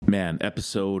Man,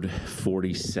 episode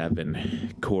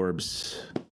 47. Corbs,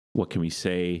 what can we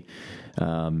say?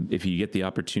 If you get the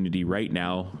opportunity right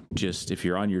now, just if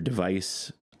you're on your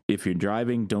device, if you're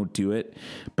driving, don't do it,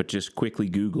 but just quickly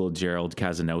Google Gerald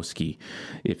Kazanowski.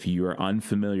 If you are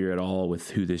unfamiliar at all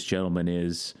with who this gentleman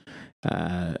is,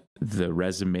 the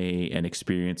resume and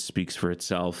experience speaks for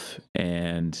itself,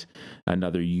 and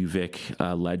another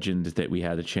UVic legend that we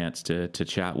had a chance to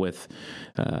chat with.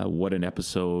 What an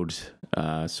episode.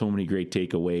 So many great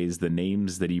takeaways. The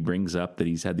names that he brings up that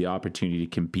he's had the opportunity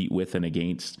to compete with and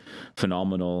against,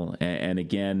 phenomenal. And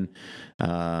again,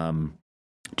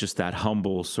 just that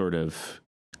humble, sort of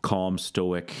calm,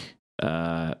 stoic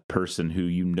person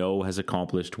who has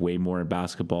accomplished way more in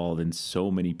basketball than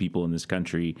so many people in this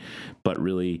country, but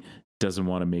really doesn't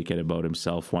want to make it about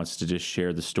himself, wants to just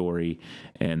share the story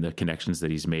and the connections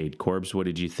that he's made. Corbs, what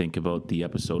did you think about the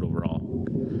episode overall?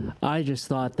 I just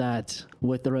thought that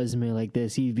with the resume like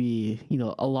this, he'd be,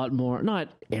 a lot more, not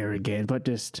arrogant, but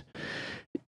just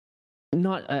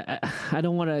not, I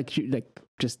don't want to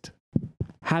just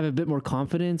have a bit more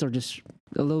confidence, or just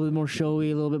a little bit more showy,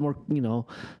 a little bit more,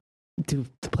 to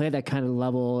play at that kind of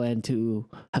level and to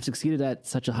have succeeded at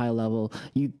such a high level.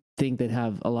 You think they'd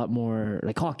have a lot more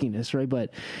like cockiness, right?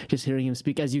 But just hearing him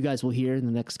speak, as you guys will hear in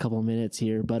the next couple of minutes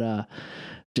here, but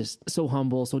just so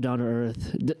humble, so down to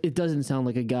earth. It doesn't sound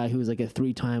like a guy who's like a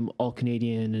 3-time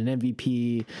All-Canadian, an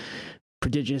MVP,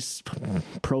 prodigious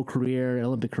pro career,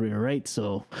 Olympic career, right?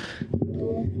 So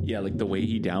yeah, like the way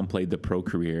he downplayed the pro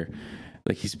career,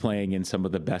 like he's playing in some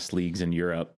of the best leagues in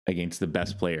Europe against the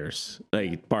best players,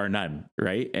 like bar none,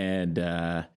 right?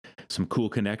 And some cool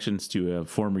connections to a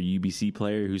former UBC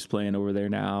player who's playing over there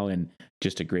now, and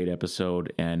just a great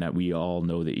episode. And we all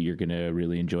know that you're going to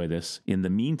really enjoy this. In the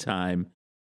meantime,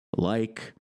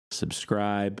 like,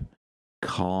 subscribe,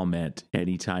 comment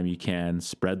anytime you can,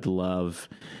 spread the love.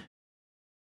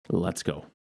 Let's go.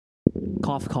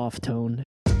 Cough, cough tone.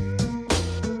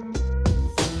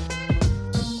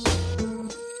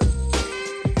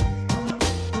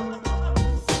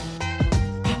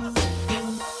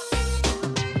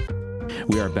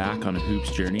 We are back on a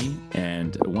hoops journey,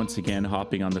 and once again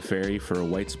hopping on the ferry for a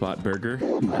White Spot burger,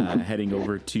 heading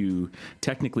over to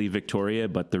technically Victoria,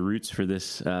 but the roots for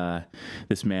this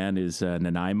man is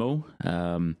Nanaimo.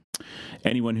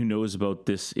 Anyone who knows about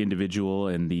this individual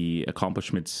and the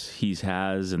accomplishments he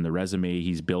has and the resume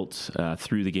he's built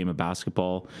through the game of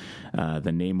basketball,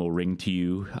 the name will ring to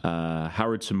you.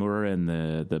 Howard Samura and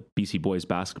the BC Boys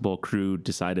basketball crew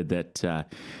decided that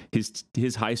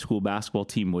his high school basketball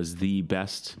team was the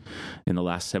best in the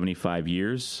last 75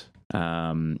 years.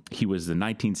 He was the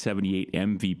 1978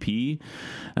 MVP.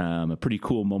 A pretty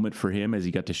cool moment for him as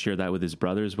he got to share that with his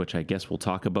brothers, which I guess we'll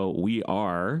talk about. We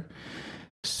are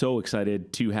so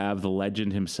excited to have the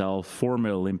legend himself, former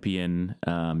Olympian,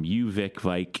 UVic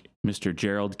Vike, Mr.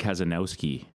 Gerald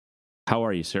Kazanowski. How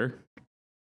are you, sir?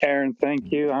 Aaron,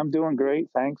 thank you. I'm doing great.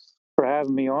 Thanks for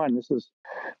having me on. This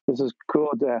is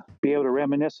cool to be able to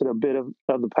reminisce a bit of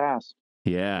the past.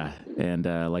 Yeah, and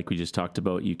like we just talked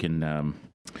about, you can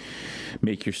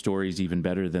make your stories even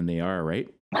better than they are, right?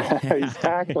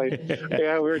 Exactly.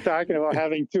 Yeah, we were talking about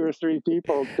having 2 or 3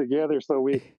 people together so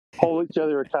we hold each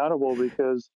other accountable,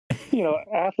 because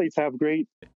athletes have great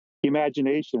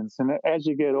imaginations, and as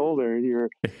you get older, your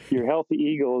healthy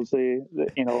egos,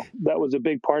 that was a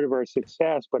big part of our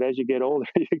success, but as you get older,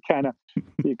 you kind of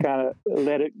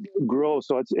let it grow.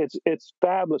 So it's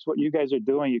fabulous what you guys are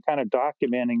doing. You're kind of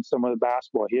documenting some of the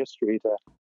basketball history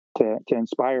to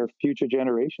inspire future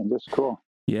generations. It's cool.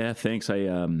 Yeah, thanks.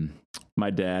 My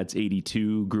dad's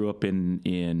 82, grew up in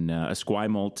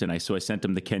Esquimalt, and so I sent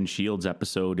him the Ken Shields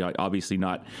episode. Obviously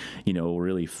not,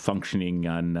 really functioning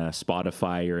on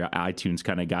Spotify or iTunes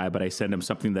kind of guy, but I sent him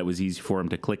something that was easy for him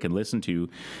to click and listen to,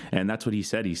 and that's what he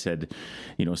said. He said,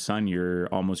 son, you're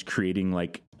almost creating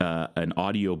like an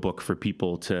audio book for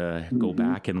people to go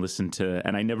back and listen to,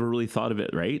 and I never really thought of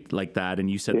it right like that.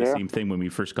 And you said the same thing when we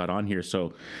first got on here,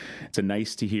 so it's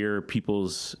nice to hear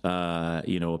people's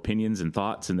opinions and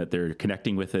thoughts, and that they're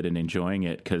connecting with it and enjoying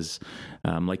it, because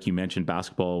like you mentioned,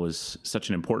 basketball was such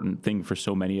an important thing for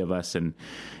so many of us, and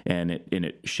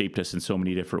it shaped us in so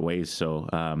many different ways. So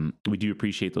we do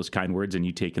appreciate those kind words and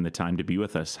you taking the time to be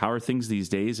with us. How are things these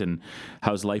days, and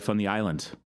how's life on the island?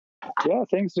 Yeah,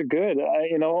 things are good.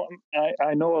 I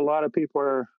know a lot of people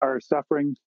are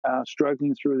suffering,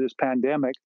 struggling through this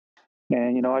pandemic,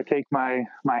 and I take my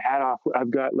hat off.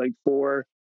 I've got like 4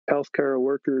 healthcare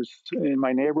workers in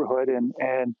my neighborhood,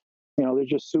 and they're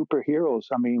just superheroes.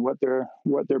 I mean, what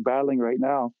they're battling right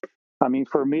now. I mean,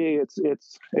 for me,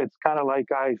 it's kind of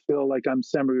like I feel like I'm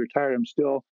semi-retired. I'm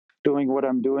still doing what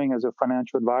I'm doing as a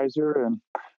financial advisor,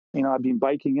 and I've been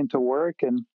biking into work,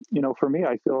 and for me,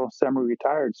 I feel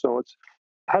semi-retired, so it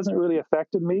hasn't really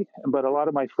affected me. But a lot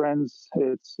of my friends,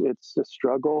 it's a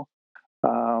struggle.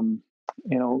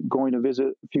 Going to visit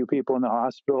a few people in the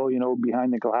hospital,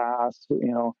 behind the glass,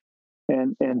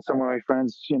 and some of my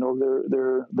friends,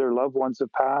 their loved ones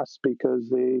have passed because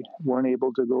they weren't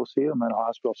able to go see them in a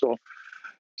hospital.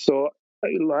 So a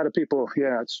lot of people,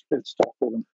 it's tough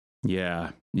for them.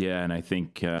 Yeah, and I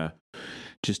think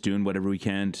just doing whatever we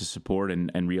can to support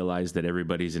and realize that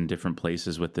everybody's in different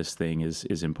places with this thing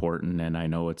is important. And I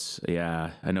know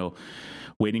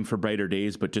waiting for brighter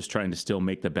days, but just trying to still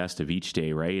make the best of each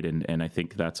day, right? And I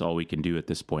think that's all we can do at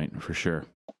this point, for sure.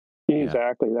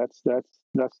 Exactly. Yeah.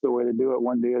 That's the way to do it,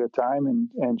 one day at a time,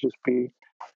 and just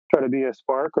try to be a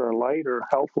spark or a light or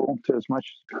helpful to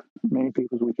many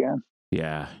people as we can.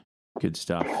 Yeah, good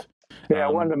stuff. Yeah, I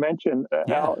wanted to mention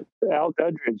Al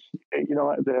Dudridge.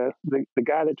 The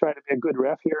guy that tried to be a good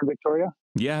ref here in Victoria.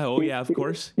 Yeah. Oh, yeah. Of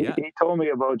course. Yeah. He told me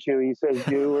about you. He says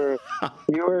you were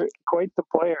quite the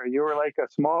player. You were like a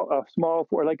small,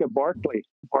 or like a Barkley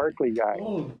guy.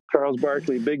 Oh. Charles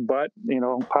Barkley, big butt,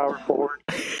 power forward.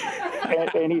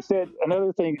 and he said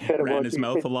another thing. He said ran about his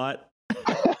mouth a lot.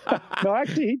 No,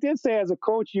 actually, he did say as a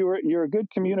coach, you're a good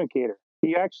communicator.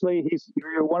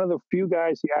 You're one of the few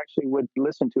guys he actually would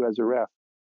listen to as a ref.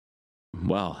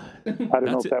 Well, I don't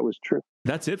know if that was true.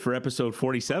 That's it for episode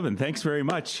 47. Thanks very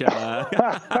much.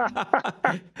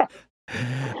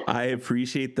 I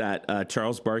appreciate that.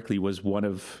 Charles Barkley was one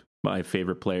of my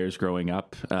favorite players growing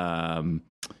up. And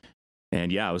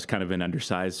yeah, I was kind of an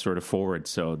undersized sort of forward.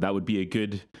 So that would be a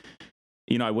good,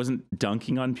 I wasn't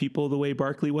dunking on people the way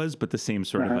Barkley was, but the same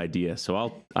sort of idea.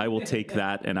 So I will take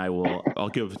that, and I'll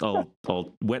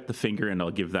wet the finger, and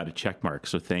I'll give that a check mark.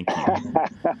 So thank you.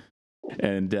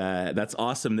 And that's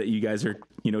awesome that you guys are,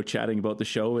 chatting about the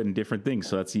show and different things.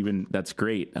 So that's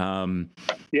great.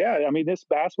 Yeah, I mean, this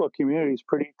basketball community is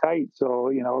pretty tight.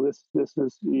 So, this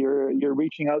is, you're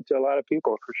reaching out to a lot of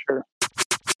people for sure.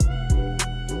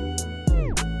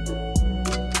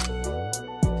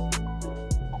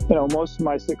 Most of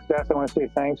my success, I want to say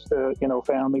thanks to,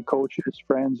 family, coaches,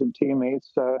 friends, and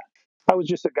teammates. I was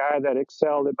just a guy that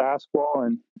excelled at basketball,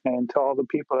 and to all the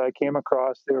people that I came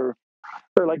across, they're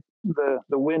like the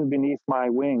wind beneath my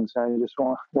wings. I just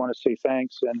want to say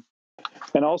thanks.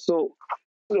 And also,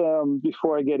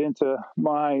 before I get into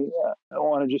I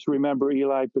want to just remember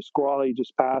Eli Pasquale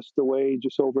just passed away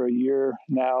just over a year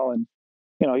now. And,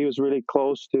 he was really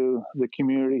close to the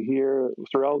community here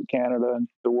throughout Canada and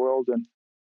the world. And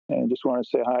just want to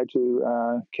say hi to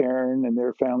Karen and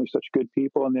their family, such good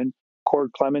people. And then Cord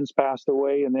Clemens passed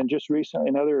away. And then just recently,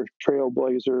 another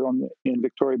trailblazer in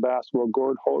Victoria basketball,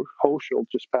 Gord Hochschild,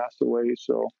 just passed away.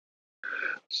 So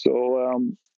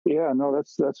yeah, no,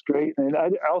 that's great. And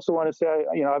I also want to say,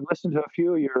 I've listened to a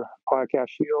few of your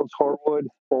podcasts, Shields, Horwood,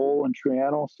 Bowl, and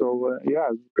Triano. So yeah,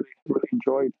 I really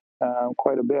enjoyed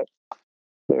quite a bit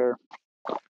there.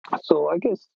 So I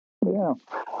guess, yeah.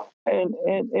 And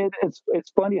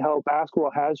it's funny how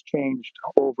basketball has changed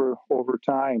over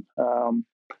time.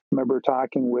 Remember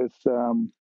talking with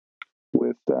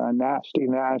Steve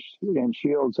Nash and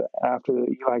Shields after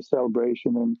the Eli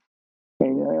celebration, and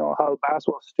how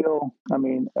basketball still. I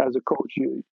mean, as a coach,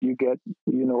 you get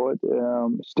it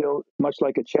still much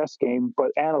like a chess game,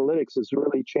 but analytics has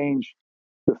really changed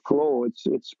the flow. It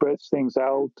spreads things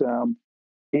out.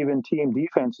 Even team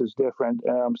defense is different.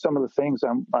 Some of the things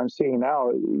I'm seeing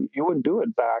now, you wouldn't do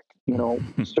it back.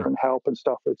 Certain help and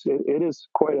stuff. It is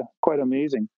quite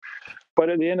amazing. But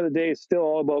at the end of the day, it's still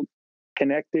all about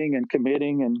connecting and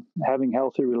committing and having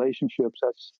healthy relationships.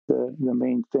 That's the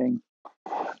main thing.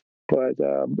 But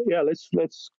yeah, let's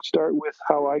start with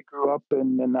how I grew up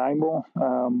in Nanaimo.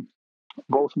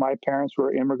 Both my parents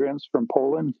were immigrants from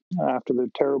Poland after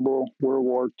the terrible World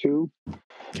War II.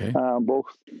 Okay.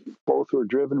 Both were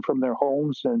driven from their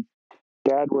homes, and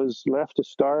Dad was left to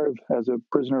starve as a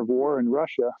prisoner of war in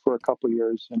Russia for a couple of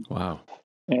years. And, wow.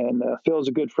 And Phil's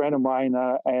a good friend of mine,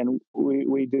 and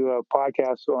we do a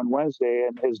podcast on Wednesday,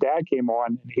 and his dad came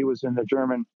on, and he was in the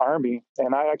German army,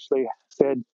 and I actually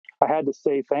said I had to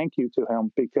say thank you to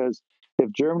him, because if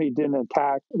Germany didn't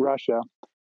attack Russia,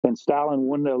 then Stalin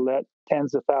wouldn't have let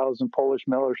tens of thousands of Polish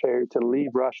military to leave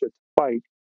Russia to fight,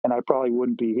 and I probably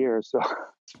wouldn't be here. So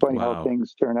it's funny how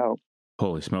things turn out.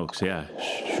 Holy smokes, yeah,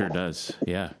 sure does,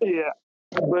 yeah. Yeah,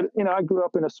 but I grew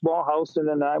up in a small house in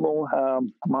Nanaimo.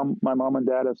 My mom and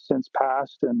dad have since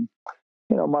passed, and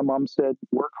my mom said,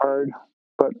 work hard,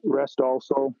 but rest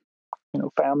also.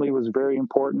 Family was very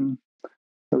important.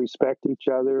 Respect each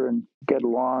other and get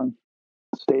along,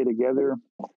 stay together.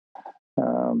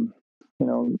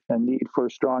 a need for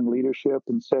strong leadership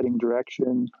and setting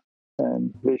direction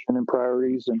and vision and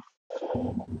priorities.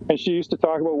 And she used to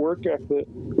talk about work ethic.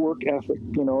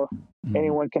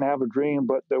 Anyone can have a dream,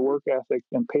 but the work ethic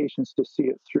and patience to see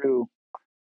it through.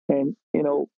 And,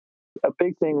 a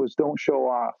big thing was don't show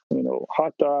off.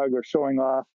 Hot dog or showing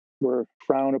off were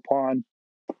frowned upon.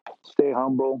 Stay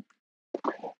humble.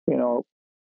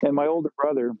 And my older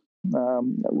brother,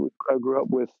 I grew up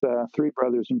with three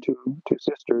brothers and two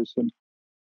sisters,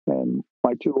 and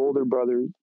my two older brothers,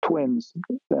 twins,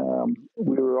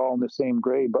 we were all in the same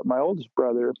grade. But my oldest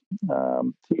brother,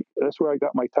 that's where I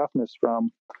got my toughness from.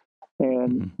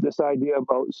 And this idea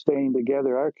about staying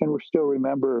together, I can still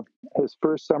remember his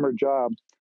first summer job.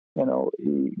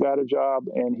 He got a job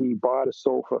and he bought a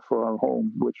sofa for our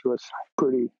home, which was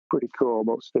pretty cool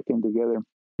about sticking together.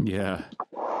 Yeah.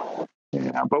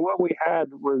 Yeah. But what we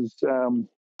had was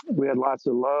we had lots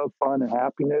of love, fun, and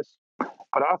happiness.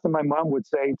 But often my mom would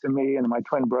say to me and my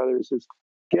twin brothers, is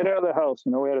get out of the house.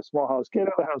 We had a small house. Get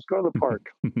out of the house. Go to the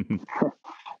park.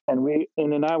 And in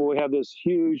Nanaimo, we have this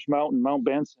huge mountain, Mount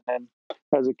Benson. And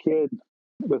as a kid,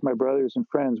 with my brothers and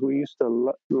friends, we used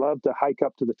to love to hike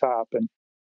up to the top. And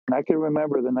I can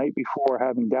remember the night before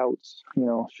having doubts.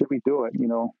 Should we do it?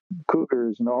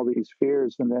 Cougars and all these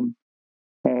fears.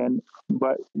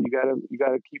 But you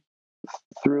gotta keep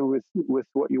through with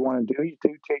what you want to do. You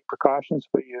do take precautions,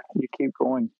 but you keep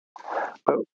going.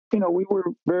 But we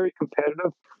were very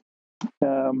competitive.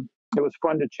 It was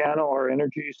fun to channel our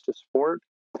energies to sport,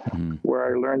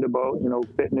 where I learned about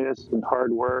fitness and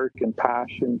hard work and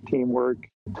passion, teamwork,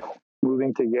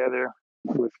 moving together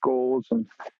with goals and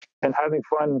having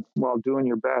fun while doing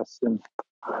your best. And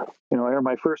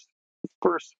my first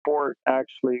sport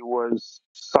actually was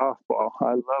softball.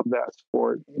 I love that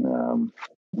sport.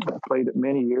 I played it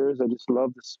many years. I just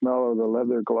loved the smell of the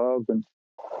leather glove. And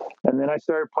then I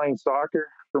started playing soccer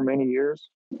for many years.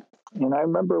 And I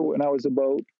remember when I was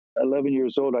about 11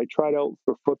 years old, I tried out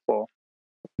for football.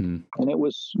 And it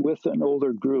was with an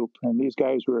older group. And these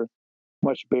guys were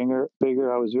much bigger.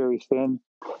 I was very thin.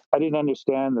 I didn't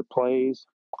understand the plays.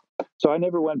 So I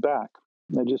never went back.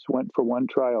 I just went for one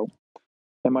tryout.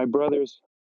 And my brothers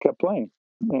kept playing.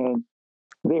 And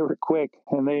they were quick.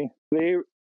 And they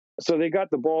got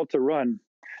the ball to run.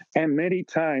 And many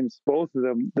times, both of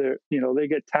them, they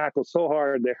get tackled so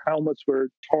hard, their helmets were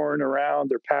torn around,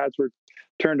 their pads were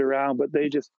turned around, but they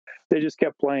just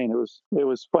kept playing. It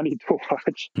was funny to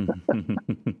watch.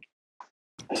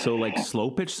 So, like slow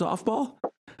pitch softball?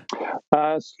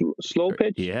 Slow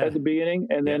pitch at the beginning,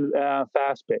 and then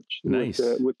fast pitch. Nice.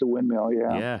 with the windmill.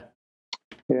 Yeah.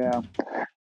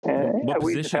 And what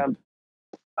position?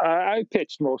 I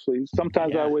pitched mostly.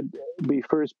 Sometimes I would be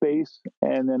first base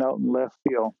and then out in left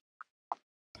field.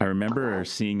 I remember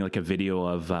seeing like a video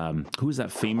of who was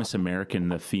that famous American,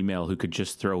 the female who could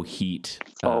just throw heat.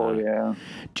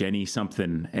 Jenny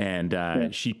something,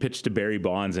 and she pitched to Barry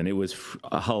Bonds, and it was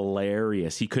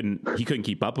hilarious. He couldn't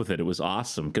keep up with it. It was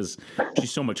awesome because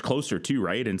she's so much closer too,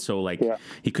 right? And so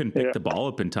he couldn't pick the ball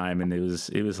up in time, and it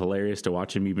was hilarious to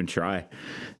watch him even try.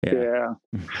 Yeah.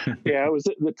 It was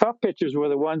the tough pitchers were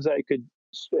the ones that could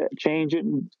change it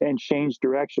and change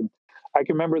direction. I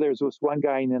can remember there was this one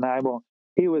guy in Nanaimo.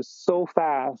 He was so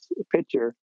fast,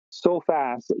 pitcher, so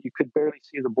fast that you could barely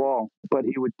see the ball, but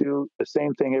he would do the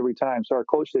same thing every time. So our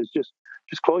coach says, just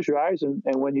close your eyes, and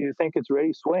when you think it's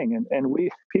ready, swing. And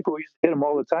people used to hit him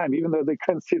all the time, even though they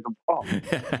couldn't see the ball.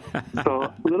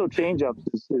 So little change-ups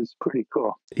is pretty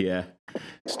cool. Yeah.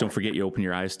 Just don't forget you open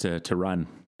your eyes to run.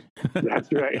 That's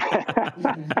right.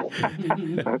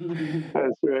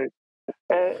 That's right.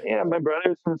 My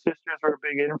brothers and sisters were a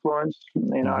big influence.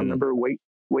 I remember weight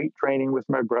training with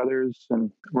my brothers and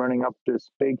running up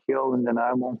this big hill in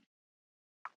Nanaimo.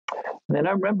 And then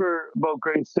I remember about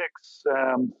grade 6,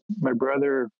 my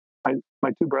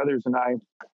two brothers and I,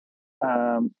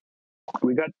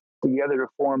 we got together to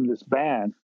form this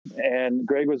band. And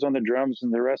Greg was on the drums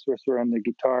and the rest of us were on the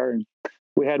guitar. And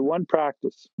we had one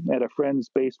practice at a friend's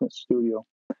basement studio.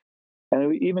 And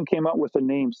we even came up with the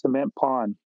name Cement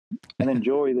Pond. And then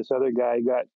Joey, this other guy,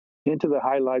 got into the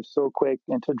high life so quick,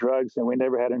 into drugs, and we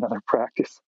never had another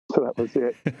practice. So that was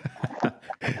it.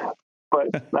 But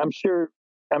I'm sure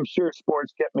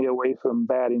sports kept me away from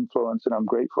bad influence, and I'm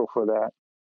grateful for that.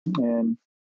 And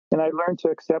I learned to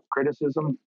accept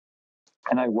criticism,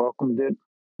 and I welcomed it.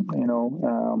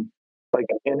 Like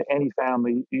in any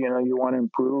family, you want to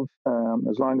improve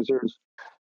as long as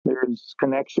there's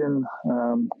connection.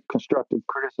 Constructive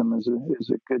criticism is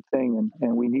a good thing,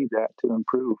 and we need that to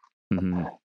improve. Mm-hmm.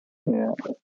 Yeah.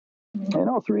 And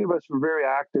all three of us were very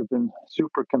active and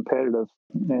super competitive.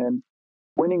 And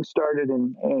winning started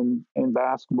in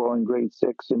basketball in grade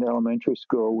 6 in elementary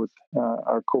school with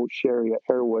our coach Sherry at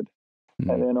Harewood,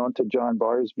 and then on to John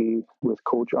Barsby with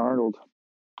Coach Arnold,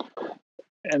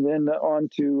 and then on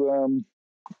to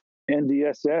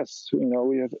NDSS.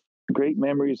 We have great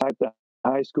memories at the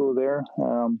high school there.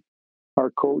 Our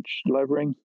coach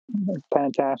Levering,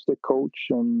 fantastic coach,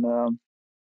 and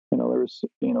there was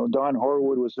Don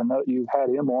Horwood was another. You had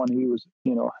him on. He was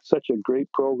such a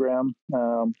great program.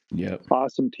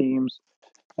 Awesome teams,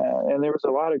 and there was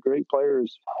a lot of great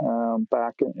players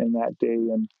back in that day.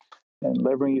 And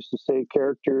Levering used to say,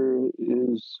 "Character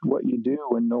is what you do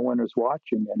when no one is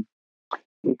watching," and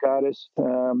he got us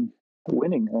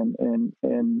winning.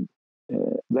 And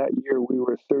that year we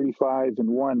were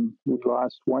 35-1. We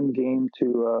lost one game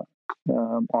to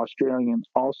Australian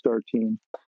All-Star team.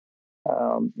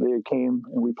 They came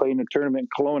and we played in a tournament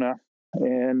in Kelowna,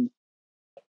 and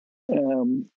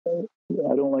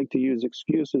I don't like to use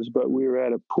excuses, but we were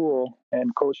at a pool,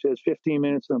 and coach says 15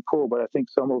 minutes in the pool, but I think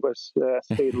some of us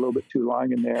stayed a little bit too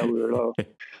long in there. We were a little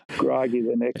groggy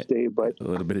the next day, but a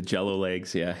little bit of jello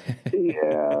legs. Yeah.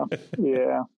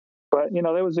 yeah. But,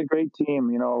 that was a great team,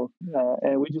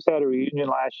 and we just had a reunion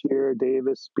last year.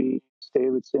 Davis, Speeds,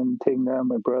 Davidson, Tigna,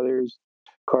 my brothers,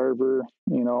 Carver,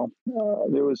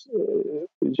 there was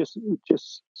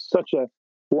just such a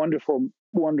wonderful,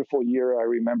 wonderful year. I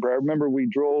remember we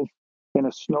drove in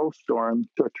a snowstorm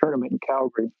to a tournament in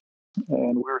Calgary,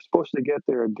 and we were supposed to get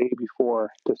there a day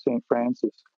before to St.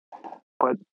 Francis,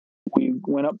 but we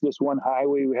went up this one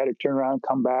highway. We had to turn around,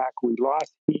 come back. We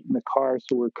lost heat in the car,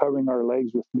 so we're covering our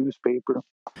legs with newspaper.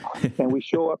 And we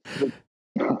show up to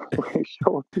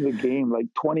the game like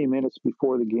 20 minutes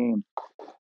before the game,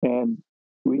 and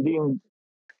we didn't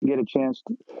get a chance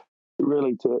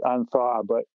really to unthaw.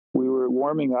 But we were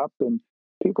warming up, and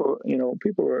people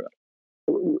were.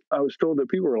 I was told that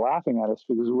people were laughing at us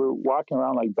because we were walking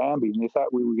around like Bambi, and they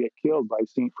thought we would get killed by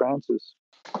St. Francis.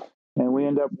 And we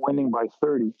ended up winning by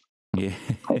 30. Yeah.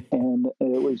 And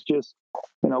it was just,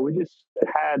 we just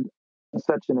had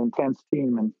such an intense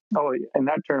team. And in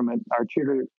that tournament, our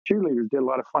cheerleaders did a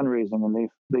lot of fundraising, and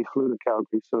they flew to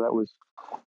Calgary, so that was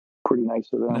pretty nice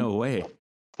of them. No way.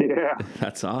 Yeah,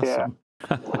 that's awesome. Yeah.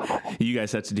 You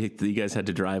guys had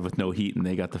to drive with no heat, and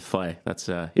they got to fly. That's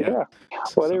yeah.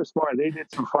 Well, they were smart. They did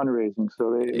some fundraising,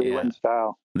 so they went in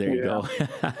style. There you go.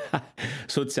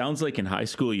 So it sounds like in high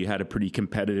school you had a pretty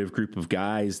competitive group of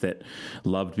guys that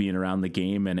loved being around the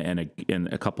game, and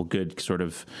a couple good sort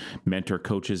of mentor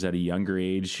coaches at a younger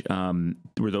age.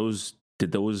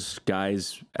 Did those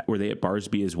guys, were they at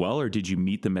Barsby as well, or did you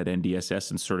meet them at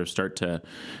NDSS and sort of start to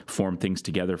form things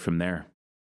together from there?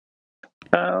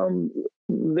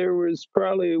 There was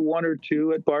probably one or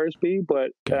two at Barsby,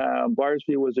 but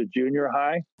Barsby was a junior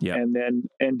high, and then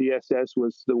NDSS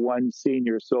was the one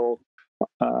senior. So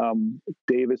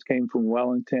Davis came from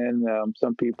Wellington.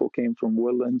 Some people came from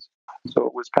Woodlands. So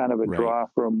it was kind of a draw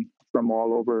from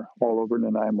all over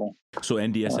Nanaimo. So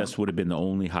NDSS would have been the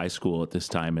only high school at this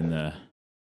time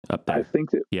up there. I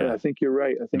think you're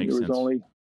right. I think Makes there was sense. only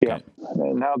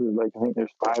and now there's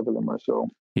 5 of them or so.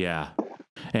 Yeah.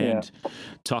 And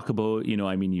talk about,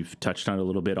 you've touched on it a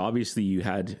little bit. Obviously, you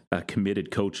had a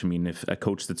committed coach. I mean, if a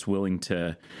coach that's willing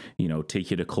to, take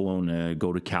you to Kelowna,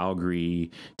 go to Calgary,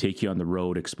 take you on the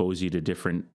road, expose you to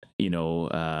different,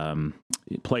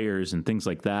 players and things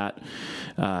like that.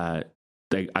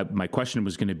 My question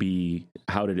was going to be,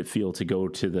 how did it feel to go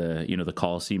to the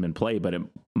Coliseum and play? But it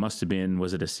must have been,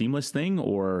 was it a seamless thing,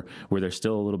 or were there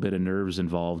still a little bit of nerves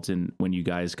involved in when you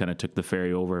guys kind of took the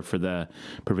ferry over for the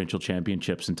provincial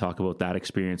championships, and talk about that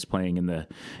experience playing in the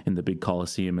big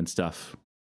Coliseum and stuff?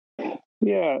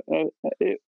 Yeah,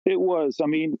 it was. I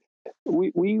mean,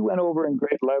 we went over in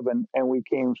grade 11 and we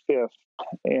came 5th,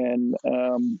 and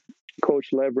Coach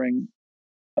Levering,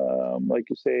 like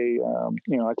you say,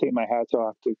 I take my hats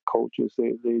off to coaches.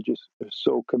 They just are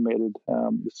so committed.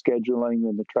 The scheduling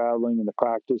and the traveling and the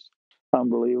practice,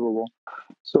 unbelievable.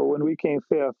 So when we came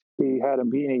 5th, he had a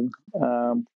meeting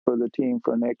for the team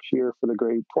for next year for the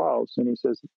grade 12s, and he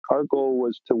says our goal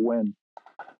was to win.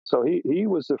 So he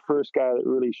was the first guy that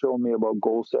really showed me about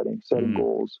goal setting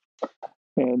goals.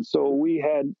 And so we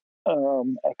had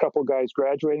a couple guys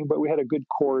graduating, but we had a good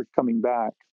core coming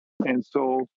back. And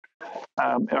so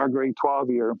in our grade 12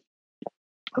 year,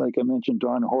 like I mentioned,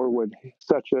 Don Horwood,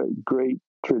 such a great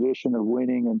tradition of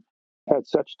winning and had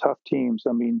such tough teams.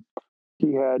 I mean,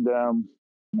 he had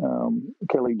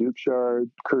Kelly Dukeshard,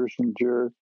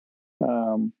 Kirschinger,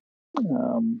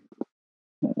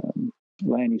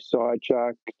 Lanny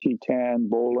Sawchuk, Titan,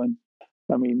 Bolin.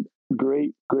 I mean,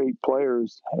 great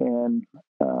players, and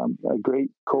a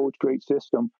great coach, great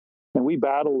system. and we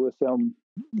battled with them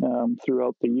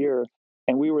throughout the year,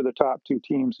 and we were the top two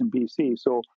teams in BC.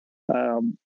 So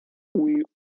we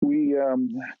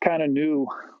kind of knew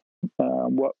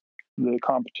what the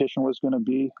competition was going to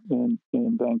be in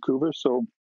Vancouver. So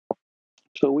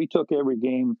we took every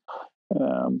game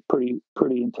pretty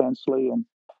intensely,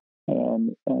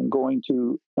 and going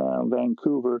to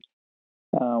Vancouver,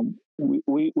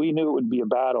 we knew it would be a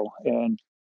battle, and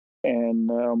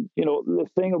the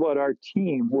thing about our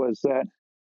team was that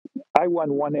I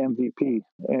won one MVP,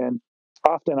 and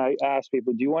often I ask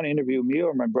people, do you want to interview me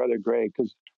or my brother Greg?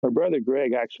 Because my brother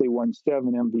Greg actually won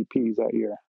 7 MVPs that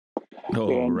year.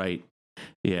 Oh, right.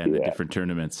 Yeah, in the different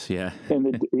tournaments. Yeah.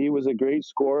 And he was a great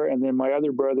scorer. And then my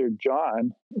other brother,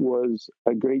 John, was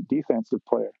a great defensive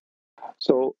player.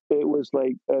 So it was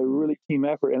like a really team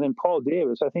effort. And then Paul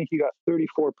Davis, I think he got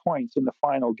 34 points in the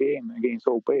final game against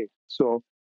Hope Bay. So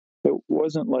it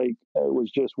wasn't like it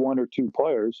was just one or two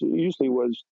players. It usually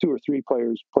was 2 or 3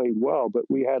 players played well, but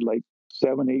we had like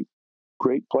 7, 8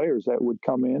 great players that would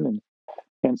come in.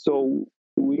 And so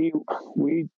we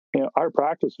our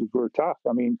practices were tough.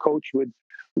 I mean, coach would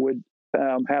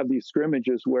have these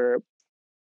scrimmages where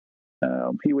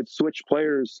he would switch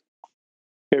players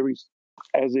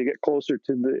as they get closer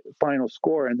to the final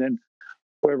score, and then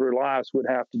whoever lost would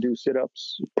have to do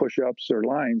sit-ups, push-ups, or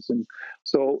lines. And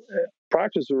so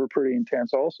practices were pretty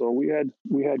intense. Also, we had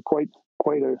quite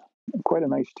a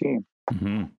nice team.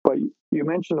 Mm-hmm. But you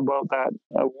mentioned about that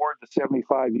award, the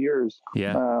 75 years.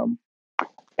 Yeah.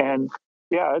 And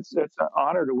yeah, it's an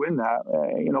honor to win that.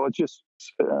 It's just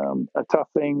a tough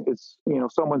thing. It's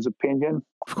someone's opinion,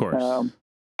 of course.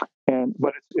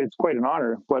 But it's quite an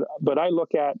honor. But I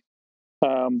look at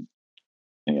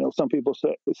some people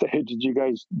say, did you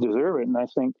guys deserve it? And I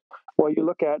think, well, you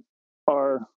look at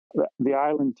the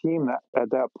island team at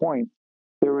that point,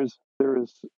 there was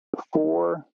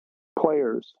 4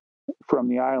 players from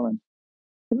the island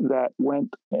that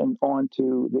went on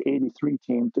to the 83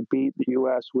 team to beat the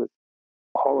U.S. with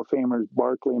Hall of Famers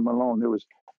Barkley and Malone. There was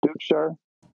Dukeshire.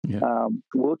 Yeah.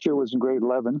 Wiltshire was in grade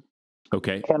 11.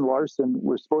 Okay. Ken Larson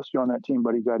was supposed to be on that team,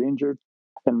 but he got injured,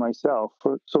 and myself.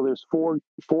 So there's four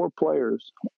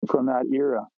players from that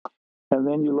era. And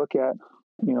then you look at,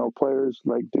 players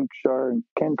like Dukeshire and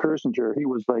Ken Kersinger. He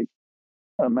was like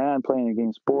a man playing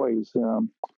against boys.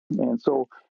 And so,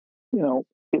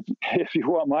 if you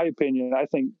want my opinion, I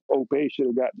think Oak Bay should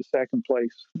have got the second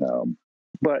place.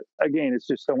 But again, it's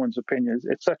just someone's opinion.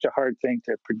 It's such a hard thing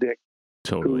to predict.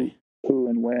 Totally. Who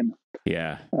and when.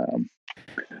 Yeah.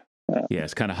 Yeah,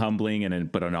 it's kind of humbling,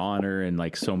 but an honor, and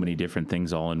like so many different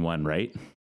things all in one, right?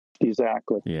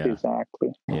 Exactly. Yeah.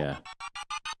 Exactly. Yeah.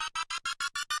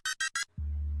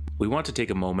 We want to take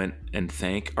a moment and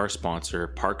thank our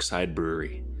sponsor, Parkside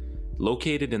Brewery.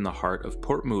 Located in the heart of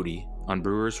Port Moody on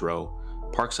Brewers Row,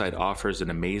 Parkside offers an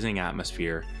amazing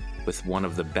atmosphere with one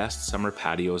of the best summer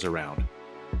patios around.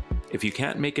 If you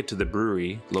can't make it to the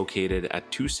brewery, located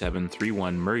at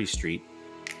 2731 Murray Street,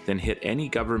 then hit any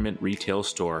government retail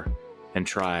store and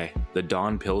try the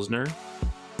Dawn Pilsner,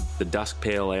 the Dusk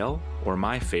Pale Ale, or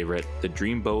my favorite, the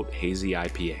Dreamboat Hazy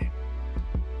IPA.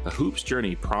 A Hoops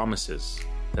Journey promises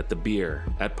that the beer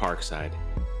at Parkside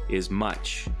is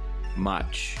much,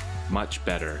 much, much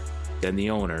better than the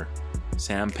owner,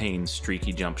 Sam Payne's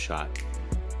streaky jump shot.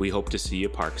 We hope to see you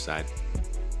Parkside.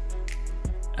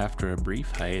 After a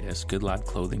brief hiatus, Good Lad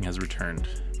Clothing has returned,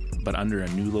 but under a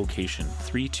new location.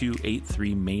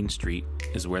 3283 Main Street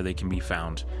is where they can be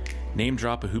found. Name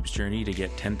drop a Hoops Journey to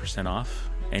get 10% off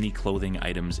any clothing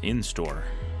items in store.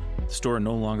 The store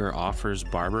no longer offers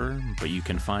barber, but you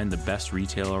can find the best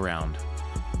retail around.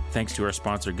 Thanks to our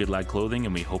sponsor, Good Lad Clothing,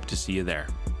 and we hope to see you there.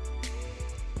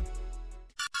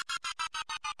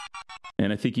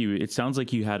 And I think it sounds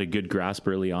like you had a good grasp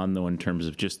early on, though, in terms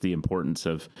of just the importance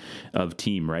of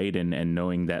team, right? And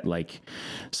knowing that, like,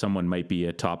 someone might be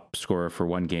a top scorer for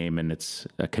one game and it's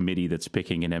a committee that's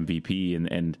picking an MVP.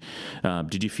 And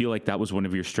did you feel like that was one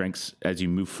of your strengths as you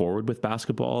move forward with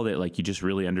basketball, that, like, you just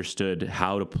really understood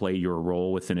how to play your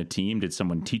role within a team? Did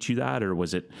someone teach you that, or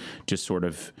was it just sort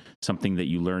of something that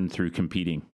you learned through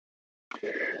competing?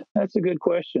 That's a good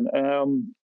question.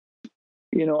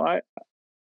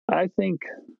 I think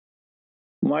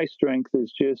my strength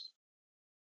is just,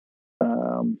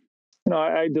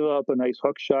 I developed a nice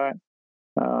hook shot.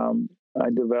 I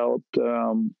developed,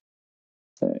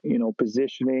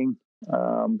 positioning,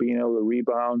 being able to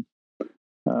rebound.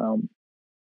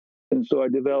 And so I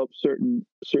developed certain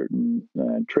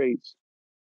traits.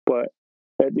 But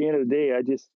at the end of the day, I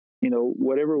just,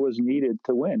 whatever was needed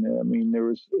to win. I mean, there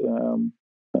was...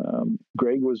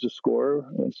 Greg was the scorer,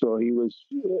 and so he was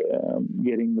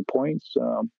getting the points.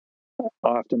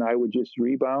 often I would just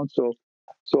rebound. So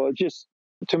it just,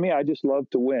 to me, I just love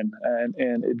to win,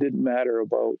 and it didn't matter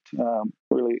about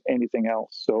really anything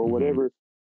else. So whatever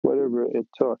it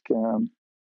took, and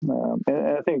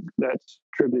I think that's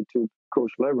tribute to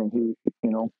Coach Levering. He,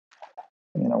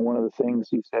 one of the things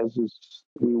he says is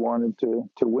we wanted to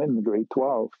win the grade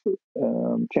 12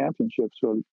 championship.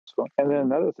 So, and then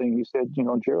another thing he said,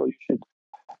 Gerald, you should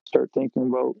start thinking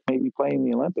about maybe playing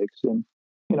the Olympics. And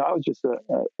I was just a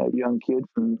young kid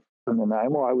from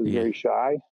Nanaimo. I was very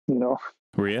shy,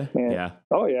 Were you? And, yeah.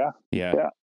 Oh yeah. Yeah.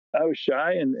 I was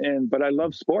shy, but I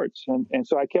love sports, and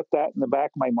so I kept that in the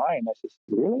back of my mind. I said,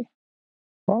 really?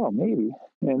 Oh, maybe.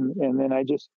 And then I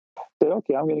just said,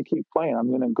 okay, I'm going to keep playing. I'm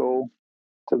going to go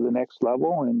to the next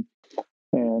level, and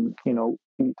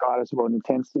he taught us about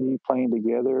intensity, playing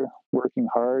together, working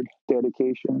hard,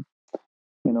 dedication.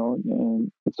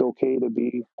 And it's okay to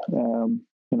be,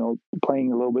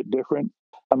 playing a little bit different.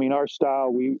 I mean, our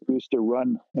style, we used to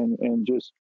run and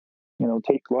just,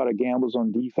 take a lot of gambles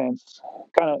on defense,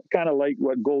 kind of like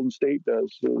what Golden State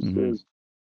does. Is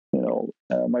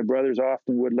my brothers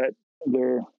often would let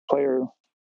their player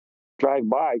drive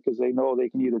by because they know they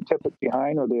can either tip it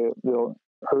behind or they'll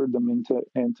herd them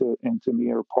into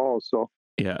me or Paul. So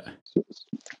yeah,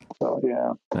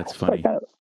 that's funny. So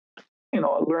I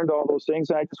learned all those things,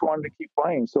 and I just wanted to keep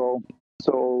playing. So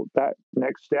that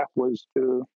next step was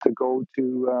to go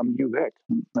to UVic.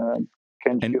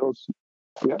 Ken Shields.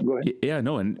 Yeah, go ahead. Yeah,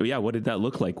 no, and what did that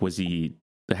look like? Was he?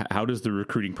 How does the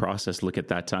recruiting process look at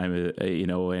that time?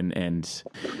 And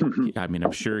I mean,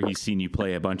 I'm sure he's seen you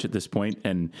play a bunch at this point,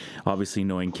 and obviously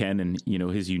knowing Ken and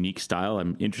his unique style,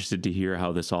 I'm interested to hear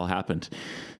how this all happened.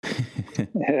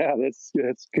 Yeah, that's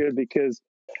good, because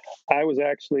I was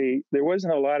actually, there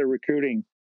wasn't a lot of recruiting.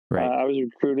 Right. I was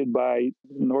recruited by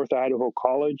North Idaho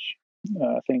College,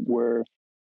 I think, where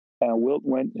Wilt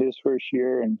went his first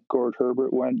year, and Gord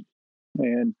Herbert went,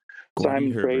 and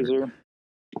Simon Fraser.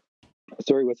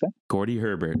 Sorry, what's that? Gordy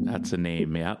Herbert. That's a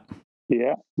name. Yeah.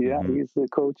 Yeah. Mm-hmm. He's the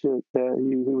coach. He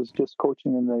was just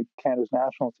coaching in the Canada's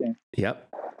national team. Yep.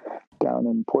 Down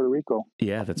in Puerto Rico.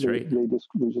 Yeah, that's right. They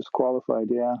just qualified.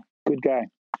 Yeah, good guy.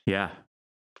 Yeah.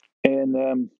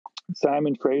 And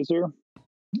Simon Fraser.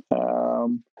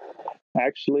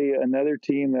 Actually, another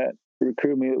team that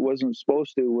recruited me that wasn't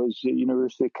supposed to was the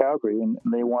University of Calgary, and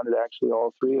they wanted actually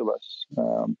all three of us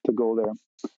to go there.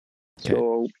 Okay.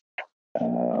 So.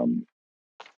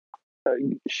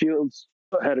 Shields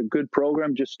had a good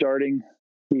program just starting.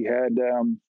 He had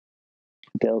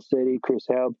Del City, Chris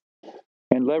Hebb,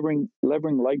 and Levering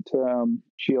liked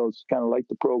Shields, kind of liked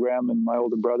the program, and my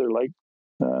older brother liked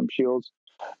Shields.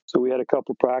 So we had a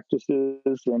couple practices,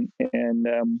 and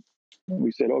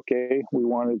we said, okay, we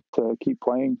wanted to keep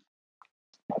playing,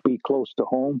 be close to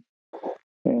home,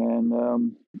 and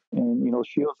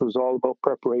Shields was all about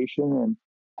preparation,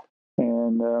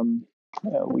 and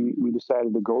we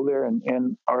decided to go there,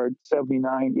 and our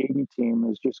 79-80 team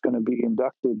is just going to be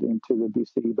inducted into the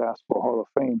BC Basketball Hall of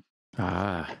Fame.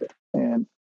 And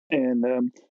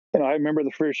I remember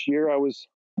the first year I was,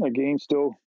 again,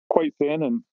 still quite thin,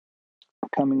 and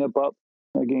coming up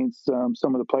against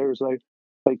some of the players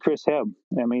like Chris Hebb.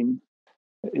 I mean,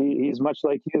 he's much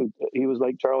like you. He was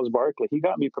like Charles Barkley. He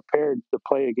got me prepared to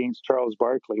play against Charles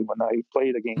Barkley when I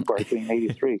played against Barkley in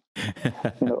 '83.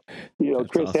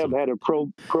 Chris awesome. Hebb had a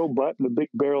pro butt and a big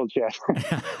barrel chest,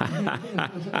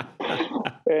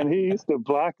 and he used to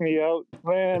block me out,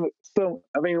 man. So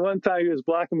one time he was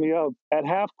blocking me out at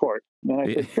half court, and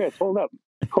I said, Chris, hold up,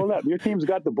 your team's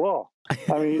got the ball.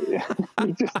 I mean,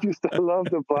 he just used to love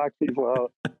to block people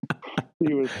out.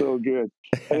 He was so good.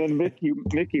 And then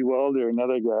Mickey Welder,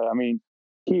 another guy. I mean,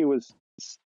 he was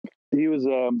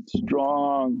a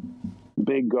strong,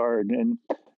 big guard. And,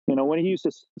 when he used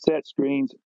to set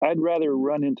screens, I'd rather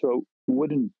run into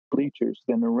wooden bleachers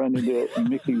than to run into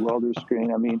Mickey Welder's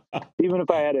screen. I mean, even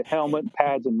if I had a helmet,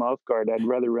 pads, and mouth guard, I'd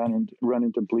rather run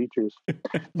into bleachers.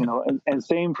 And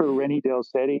same for Rennie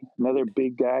Delcetti, another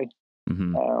big guy.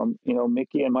 Mm-hmm.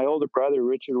 Mickey, and my older brother,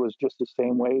 Richard, was just the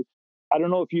same way. I don't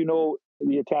know if you know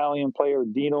the Italian player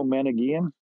Dino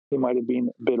Menegian. He might have been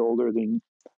a bit older than.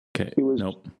 Okay. He was.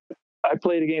 Nope. I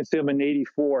played against him in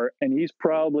 '84, and he's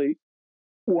probably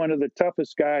one of the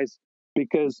toughest guys,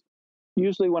 because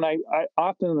usually when I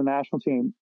often in the national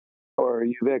team or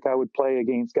UVic, I would play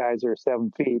against guys that are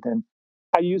 7 feet, and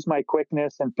I use my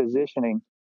quickness and positioning.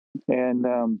 And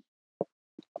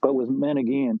but with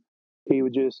Menegian, he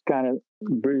would just kind of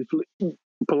briefly,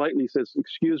 politely says,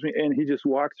 "Excuse me," and he just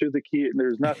walked through the key, and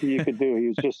there's nothing you could do. He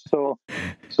was just so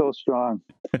strong,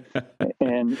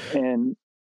 and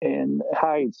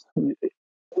hides.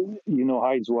 you know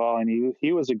Hides well, and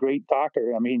he was a great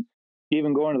talker. I mean,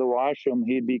 even going to the washroom,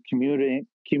 he'd be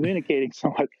communicating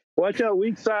somewhat. Watch out,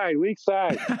 weak side, weak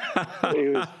side.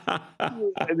 It was,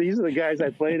 these are the guys I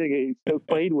played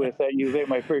with at UVic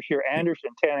my first year.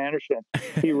 Ted Anderson.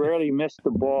 He rarely missed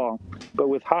the ball, but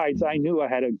with Hides, I knew I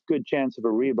had a good chance of a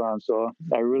rebound, so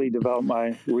I really developed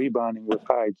my rebounding with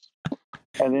Hides.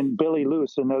 And then Billy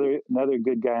Luce, another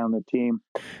good guy on the team.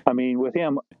 I mean, with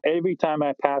him, every time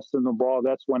I passed him the ball,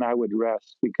 that's when I would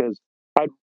rest because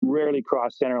I'd rarely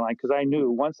cross center line because I knew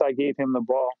once I gave him the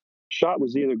ball, shot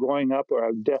was either going up or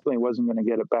I definitely wasn't going to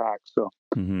get it back. So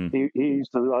he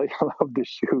used to love to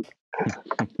shoot.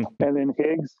 And then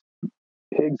Higgs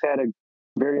had a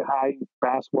very high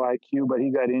basketball IQ, but he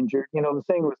got injured. You know, the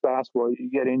thing with basketball, you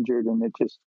get injured and it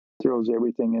just throws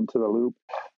everything into the loop.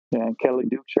 And Kelly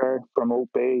Dukeshire from Oak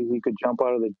Bay, he could jump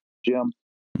out of the gym.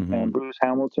 And Bruce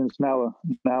Hamilton's now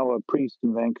a priest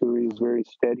in Vancouver. He's very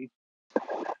steady.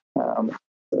 And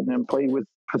then played with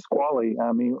Pasquale.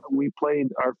 I mean, we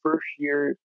played our first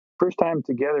time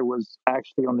together was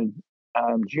actually on the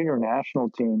junior national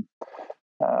team.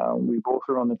 We both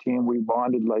were on the team. We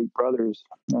bonded like brothers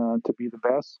to be the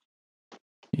best.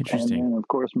 Interesting. And then, of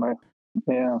course, and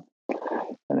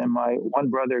then my one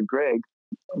brother, Greg,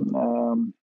 we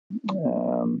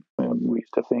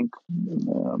used to think,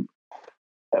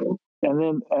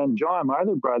 and John, my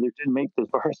other brother, didn't make the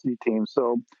varsity team.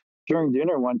 So during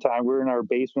dinner one time, we're in our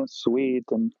basement suite,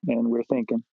 and we're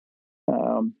thinking,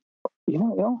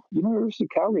 University of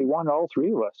Calgary won all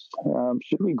three of us.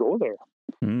 Should we go there?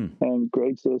 And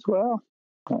Greg says, well,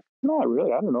 not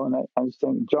really. I don't know. And I was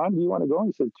saying, John, do you want to go? And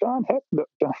he said, John, heck no.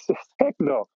 I said, heck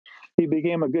no. He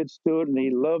became a good student. He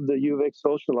loved the UVic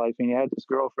social life, and he had this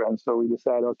girlfriend. So we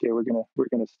decided, okay, we're gonna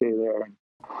stay there.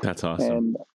 That's awesome.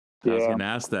 And, I was going to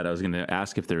ask that. I was going to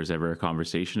ask if there was ever a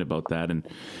conversation about that, and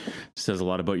it says a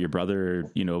lot about your brother,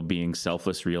 you know, being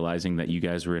selfless, realizing that you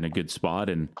guys were in a good spot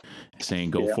and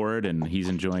saying go for it, and he's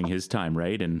enjoying his time,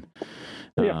 right? And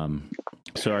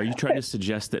so, are you trying to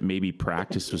suggest that maybe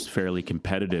practice was fairly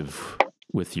competitive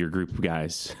with your group of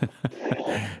guys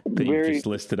that you just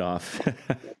listed off?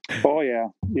 Oh yeah,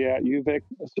 UVic.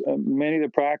 Many of the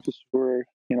practices were,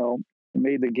 you know,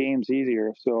 made the games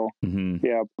easier. So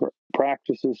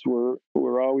practices were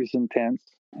always intense,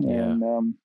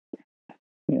 and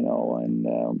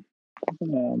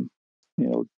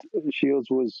Shields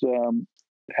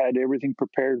had everything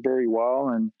prepared very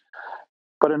well.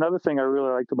 But another thing I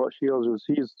really liked about Shields was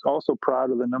he's also proud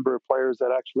of the number of players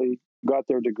that actually got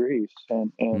their degrees,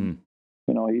 and you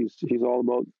know, he's all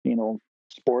about, you know,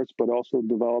 sports, but also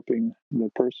developing the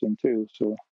person too.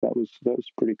 So that was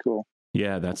pretty cool.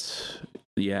 Yeah,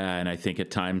 and I think at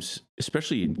times,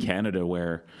 especially in Canada,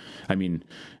 where, I mean,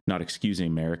 not excusing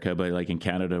America, but like in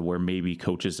Canada, where maybe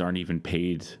coaches aren't even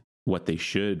paid what they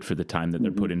should for the time that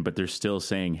they're put in, but they're still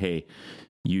saying, hey,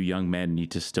 you young men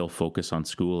need to still focus on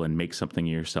school and make something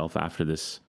of yourself after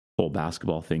this whole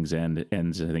basketball things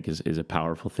ends, I think is a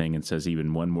powerful thing, and says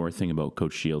even one more thing about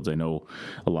Coach Shields. I know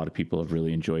a lot of people have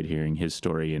really enjoyed hearing his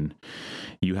story, and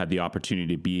you had the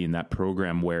opportunity to be in that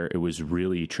program where it was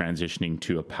really transitioning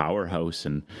to a powerhouse,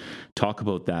 and talk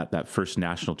about that first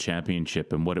national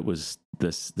championship and what it was,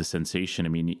 the sensation. I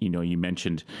mean, you know, you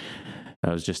mentioned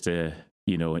I was just an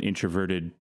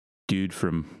introverted dude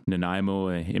from Nanaimo,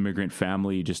 an immigrant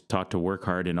family, just taught to work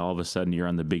hard, and all of a sudden you're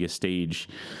on the biggest stage,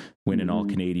 winning all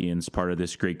Canadians, part of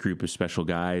this great group of special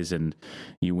guys, and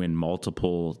you win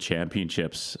multiple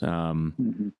championships.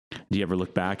 Do you ever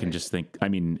look back and just think, I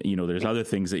mean, you know, there's other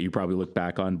things that you probably look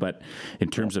back on, but in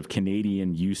terms of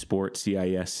Canadian U Sport,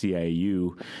 CIS,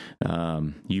 CIU,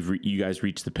 you guys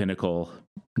reached the pinnacle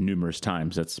numerous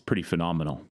times. That's pretty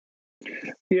phenomenal.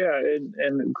 Yeah,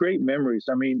 and great memories.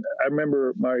 I mean, I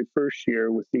remember my first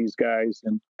year with these guys,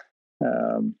 and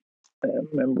I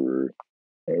remember,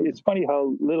 it's funny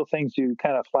how little things you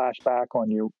kind of flash back on,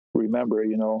 you remember.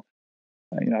 You know,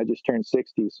 I just turned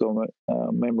 60, so my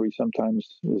memory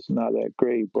sometimes is not that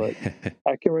great. But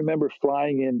I can remember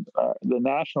flying in. The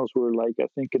Nationals were like, I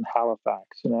think, in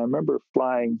Halifax, and I remember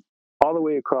flying all the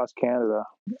way across Canada,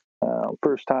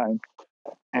 first time,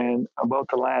 and about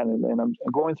to land, and I'm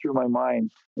going through my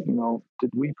mind, you know, did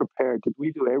we prepare? Did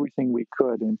we do everything we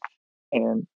could? And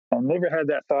I never had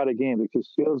that thought again,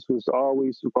 because Shields was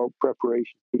always about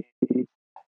preparation.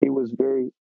 He was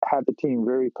had the team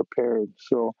very prepared.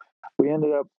 So we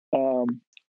ended up,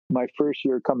 my first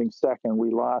year coming second,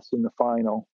 we lost in the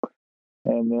final,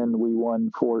 and then we won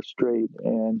 4 straight.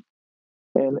 And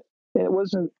it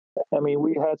wasn't, I mean,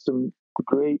 we had some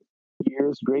great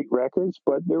years, great records,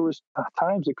 but there was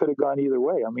times it could have gone either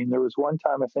way. I mean, there was one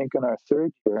time, I think, in our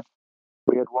third year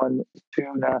We had won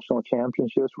 2 national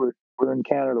championships. We're in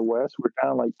Canada West. We're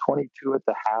down like 22 at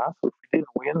the half. If we didn't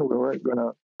win, we weren't going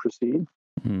to proceed.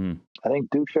 Mm-hmm. I think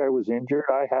Dukeshire was injured.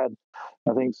 I had,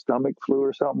 I think, stomach flu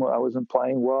or something. I wasn't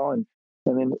playing well, and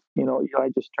then Eli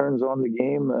just turns on the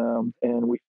game, and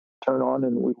we turn on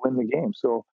and we win the game.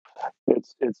 So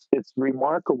it's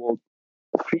remarkable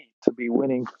feat to be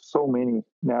winning so many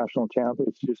national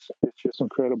champions. It's just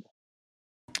incredible.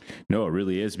 No, it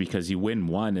really is, because you win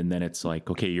one and then it's like,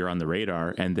 okay, you're on the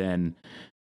radar, and then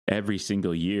every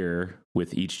single year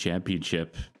with each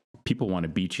championship, people want to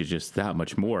beat you just that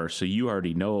much more. So you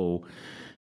already know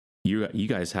you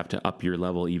guys have to up your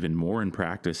level even more in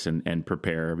practice and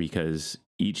prepare, because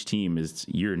each team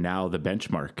you're now the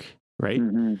benchmark, right?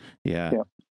 Mm-hmm. Yeah.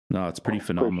 No, it's pretty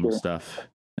phenomenal stuff.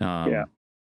 Yeah.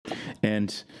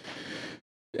 And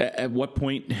at what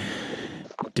point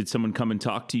did someone come and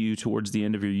talk to you towards the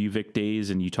end of your UVic days,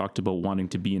 and you talked about wanting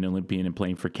to be an Olympian and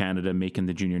playing for Canada, making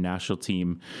the junior national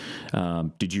team?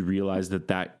 Did you realize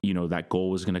that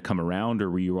goal was going to come around, or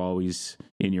were you always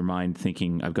in your mind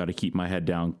thinking, I've got to keep my head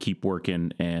down, keep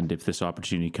working, and if this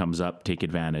opportunity comes up, take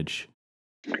advantage?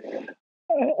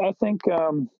 I think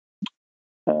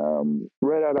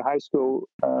right out of high school,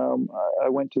 I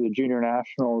went to the junior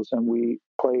nationals, and we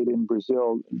played in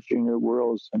Brazil, junior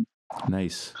worlds, and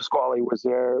nice. Pasquale was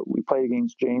there. We played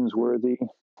against James Worthy,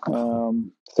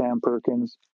 Sam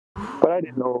Perkins, but I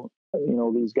didn't know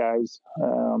these guys.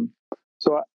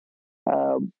 So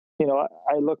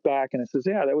I look back and I says,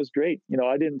 yeah, that was great.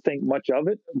 I didn't think much of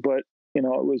it, but it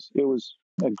was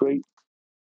a great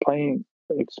playing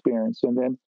experience. And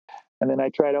then I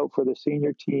tried out for the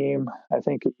senior team, I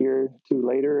think a year or two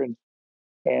later, and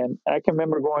I can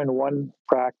remember going to one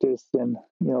practice, and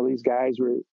these guys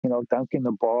were dunking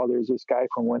the ball. There's this guy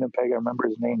from Winnipeg, I remember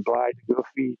his name, Blythe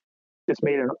Goofy, just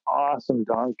made an awesome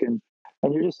dunk, and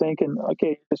you're just thinking, okay,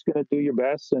 you're just going to do your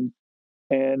best, and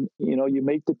you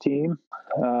make the team,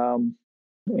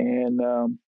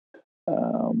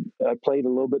 I played a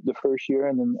little bit the first year,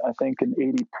 and then I think in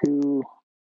 82,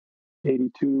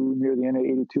 near the end of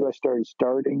 82, I started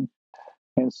starting.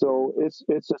 And so it's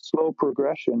a slow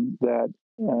progression that,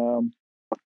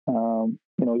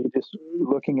 you're just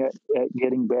looking at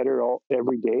getting better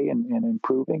every day and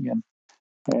improving.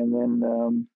 And then,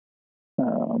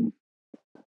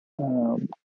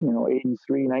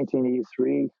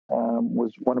 1983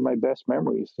 was one of my best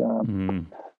memories,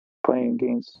 playing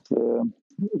against the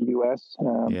U.S.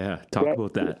 Talk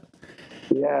about that.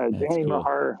 Yeah, That's Danny cool.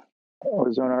 Mahar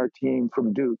was on our team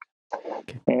from Duke.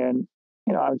 Okay. And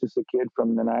I was just a kid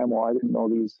from Nanaimo. I didn't know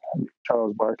these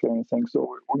Charles Barkley or anything.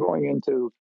 So we're going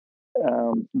into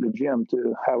the gym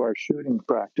to have our shooting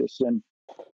practice, and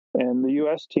the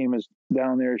U.S. team is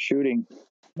down there shooting,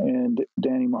 and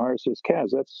Danny Mahar says,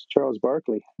 "Kaz, that's Charles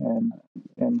Barkley," and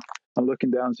I'm looking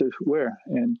down and says, "Where?"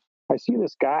 And I see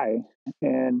this guy,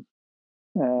 and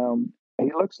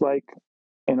he looks like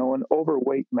an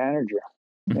overweight manager,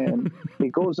 and he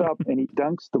goes up and he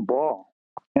dunks the ball.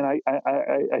 And I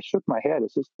shook my head. I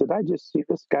says, did I just see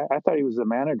this guy? I thought he was the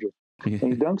manager. And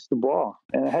he dunks the ball,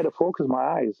 and I had to focus my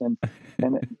eyes. And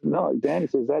no, Danny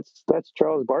says, that's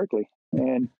Charles Barkley.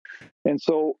 And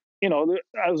so, I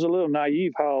was a little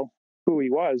naive who he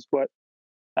was, but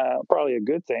probably a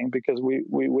good thing, because we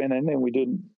went in and we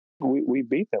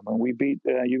beat them, and we beat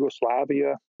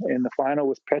Yugoslavia in the final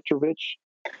with Petrovic.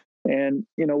 And,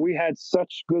 we had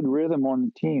such good rhythm on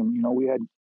the team. We had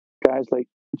guys like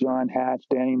John Hatch,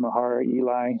 Danny Mahar,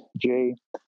 Eli, Jay,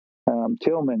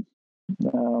 Tillman,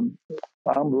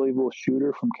 unbelievable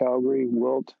shooter from Calgary,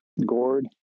 Wilt, Gord,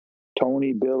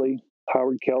 Tony, Billy,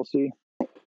 Howard Kelsey,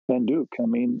 and Duke. I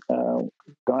mean,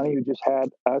 Donnie just had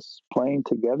us playing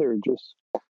together just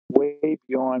way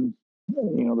beyond,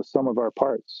 the sum of our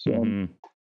parts. And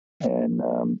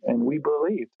we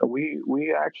believed.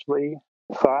 We actually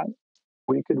thought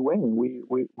we could win.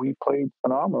 We played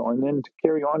phenomenal, and then to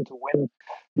carry on to win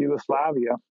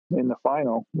Yugoslavia in the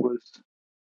final was,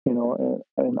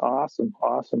 an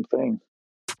awesome thing.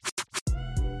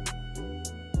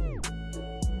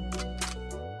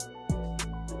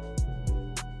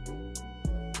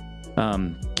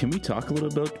 Can we talk a little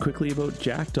bit quickly about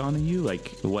Jack Donahue?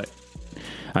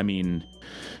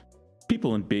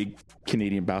 People in big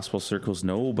Canadian basketball circles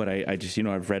know, but I just,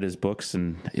 I've read his books,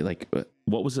 and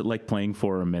what was it like playing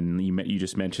for him? And you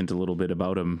just mentioned a little bit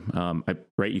about him,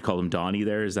 right? You called him Donnie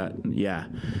there. Is that, yeah.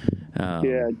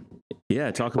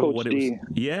 Talk about Coach what it was.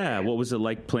 Yeah. What was it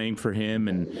like playing for him?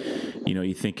 And,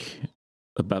 you think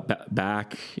about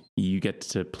back, you get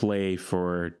to play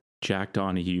for Jack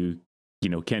Donahue,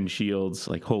 Ken Shields,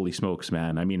 like, holy smokes,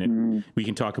 man. I mean, we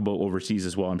can talk about overseas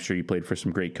as well. I'm sure you played for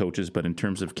some great coaches, but in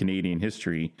terms of Canadian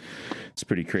history, it's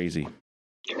pretty crazy.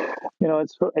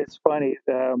 It's funny.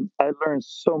 I learned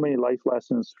so many life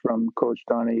lessons from Coach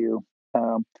Donahue.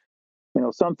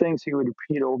 Some things he would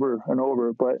repeat over and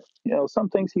over, but some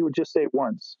things he would just say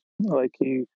once. Like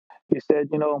he said,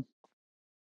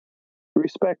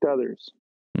 respect others.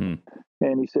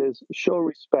 And he says, show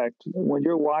respect. When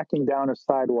you're walking down a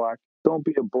sidewalk, don't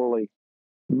be a bully.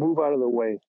 Move out of the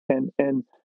way. And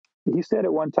he said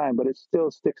it one time, but it still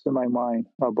sticks in my mind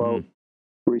about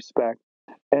respect.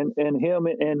 And him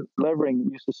and Levering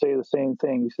used to say the same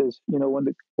thing. He says, when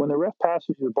the ref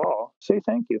passes you the ball, say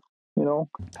thank you.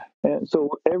 And so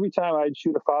every time I'd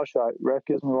shoot a foul shot, ref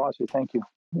gives me the ball, I say thank you.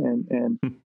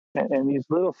 And these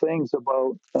little things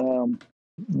about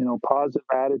positive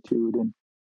attitude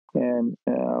and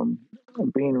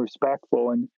being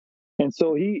respectful, and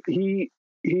so he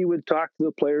would talk to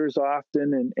the players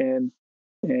often, and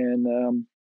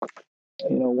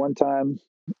one time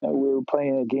we were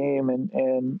playing a game,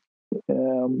 and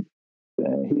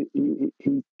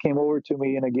he came over to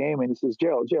me in a game, and he says,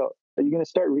 Gerald, are you going to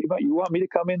start rebound? You want me to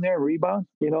come in there and rebound?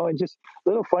 And just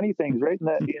little funny things right in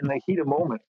the heat of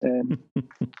moment, and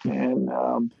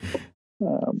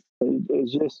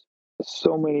it's just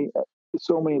so many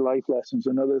life lessons.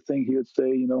 Another thing he would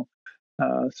say,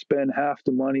 spend half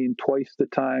the money and twice the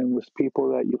time with people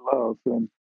that you love, and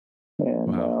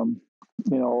wow.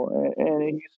 And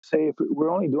he used to say, if we're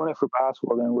only doing it for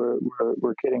basketball, then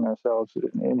we're kidding ourselves.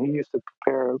 And he used to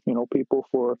prepare, people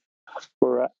for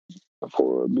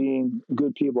being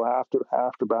good people after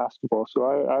basketball. So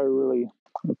I really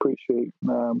appreciate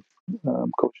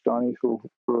Coach Donnie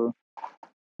for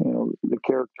the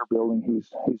character building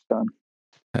he's done.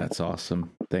 That's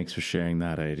awesome. Thanks for sharing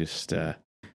that. I just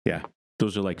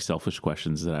those are like selfish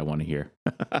questions that I want to hear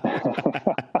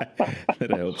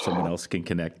that I hope someone else can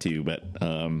connect to, but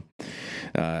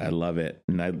I love it.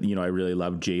 And I really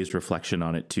love Jay's reflection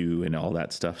on it too, and all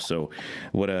that stuff. So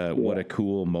what a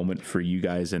cool moment for you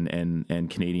guys and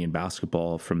Canadian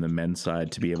basketball from the men's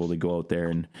side to be able to go out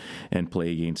there and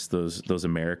play against those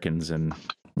Americans. And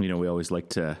we always like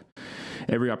to,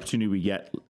 every opportunity we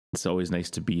get, it's always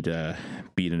nice to beat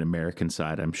an American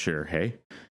side, I'm sure. Hey.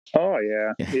 Oh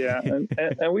yeah,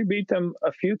 and we beat them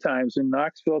a few times in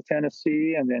Knoxville,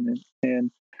 Tennessee, and then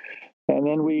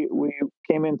we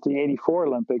came into the '84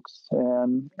 Olympics,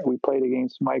 and we played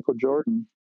against Michael Jordan,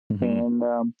 and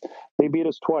they beat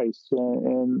us twice,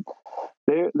 and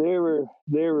they were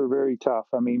very tough.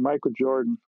 I mean, Michael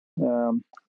Jordan,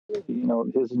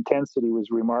 his intensity was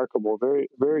remarkable, very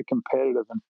very competitive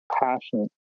and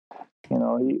passionate.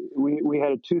 We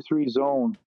had a 2-3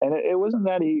 zone. And it wasn't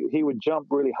that he would jump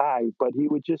really high, but he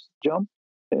would just jump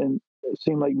and it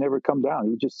seemed like never come down.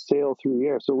 He'd just sail through the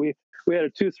air. So we had a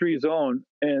 2-3 zone,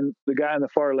 and the guy on the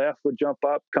far left would jump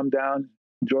up, come down.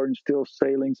 Jordan still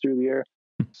sailing through the air.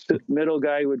 Middle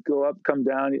guy would go up, come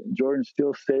down. Jordan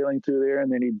still sailing through the air,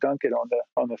 and then he'd dunk it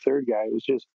on the third guy. It was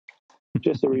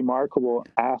just a remarkable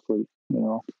athlete.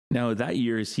 Now that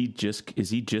year, is he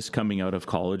just coming out of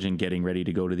college and getting ready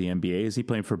to go to the NBA? Is he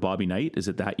playing for Bobby Knight? Is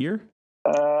it that year?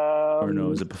 Or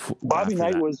no, is it before? Bobby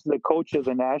Knight was the coach of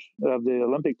the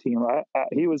Olympic team.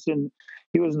 He was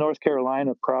North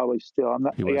Carolina probably still. I'm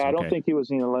not. I don't think he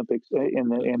was in the Olympics in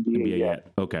the NBA yet.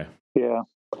 Okay. Yeah.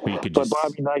 But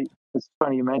Bobby Knight, it's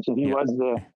funny you mentioned he was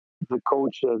the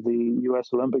coach of the U.S.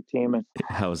 Olympic team. And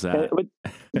how's that?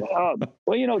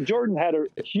 Well, Jordan had a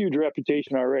huge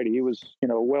reputation already. He was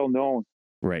well known.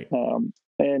 Right.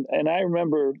 And I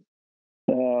remember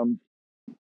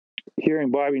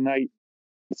hearing Bobby Knight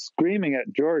screaming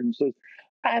at Jordan, says,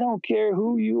 I don't care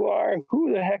who you are,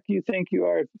 who the heck you think you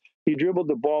are. He dribbled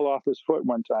the ball off his foot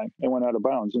one time and went out of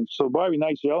bounds. And so Bobby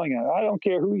Knight's yelling at him, I don't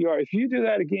care who you are. If you do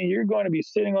that again, you're going to be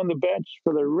sitting on the bench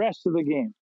for the rest of the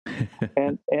game.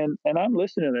 and I'm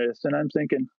listening to this and I'm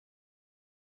thinking,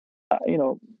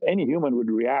 any human would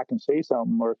react and say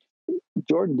something, or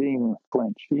Jordan didn't even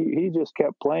flinch. He just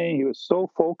kept playing. He was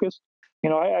so focused.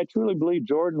 I truly believe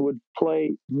Jordan would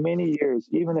play many years,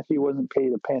 even if he wasn't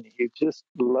paid a penny. He just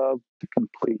loved to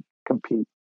compete.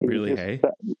 Really, hey?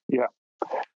 Yeah.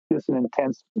 Just an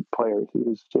intense player. He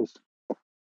was just,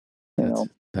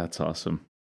 That's awesome.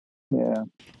 Yeah.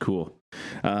 Cool.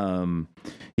 I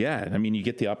mean, you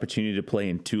get the opportunity to play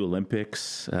in 2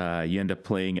 Olympics. You end up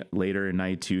playing later in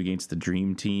night 2 against the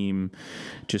Dream Team.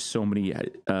 Just so many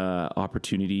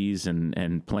opportunities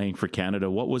and playing for Canada.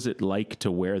 What was it like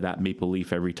to wear that maple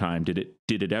leaf every time? Did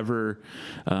it ever?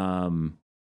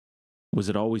 Was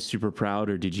it always super proud,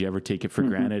 or did you ever take it for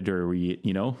granted, or were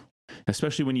you?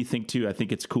 especially when you think too, I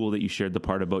think it's cool that you shared the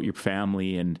part about your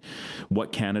family and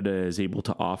what Canada is able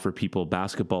to offer people,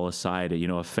 basketball aside, you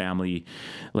know, a family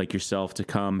like yourself to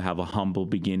come have a humble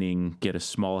beginning, get a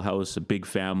small house, a big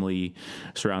family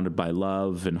surrounded by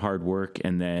love and hard work.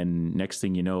 And then next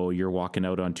thing you know, you're walking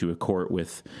out onto a court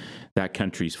with that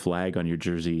country's flag on your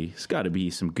jersey. It's got to be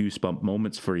some goosebump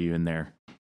moments for you in there.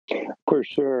 For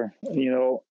sure. You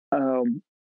know,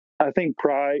 I think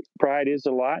pride is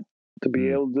a lot to be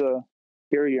able to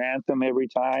hear your anthem every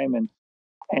time,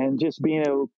 and just being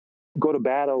able to go to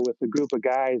battle with a group of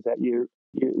guys that you're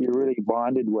really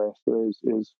bonded with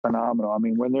is phenomenal. I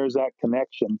mean, when there's that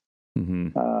connection,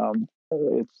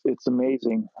 it's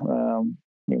amazing. You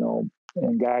know,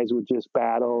 and guys would just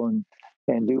battle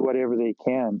and do whatever they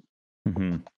can.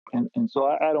 And so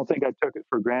I don't think I took it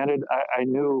for granted. I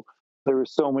knew there were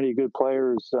so many good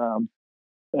players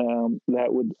that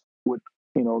would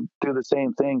you know do the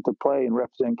same thing to play and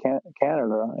represent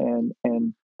Canada,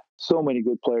 and so many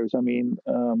good players. I mean,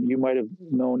 you might have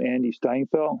known Andy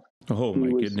Steinfeld. Oh my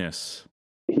goodness!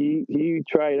 He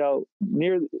tried out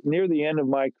near the end of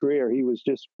my career. He was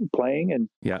just playing, and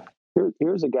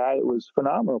here's a guy that was a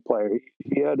phenomenal player.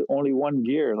 He had only one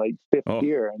gear, like fifth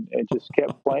gear, and it just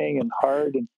kept playing and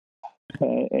hard.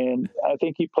 And I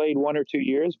think he played 1 or 2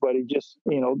 years, but he just,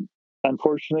 you know,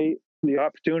 unfortunately the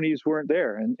opportunities weren't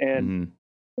there.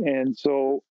 And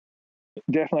so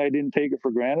definitely I didn't take it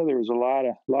for granted. There was a lot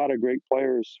of great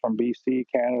players from BC,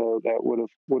 Canada that would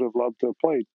have loved to have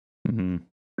played.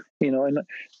 You know, and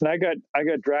I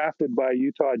got drafted by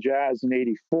Utah Jazz in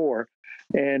 '84,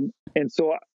 and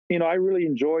so, you know, I really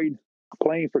enjoyed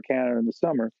playing for Canada in the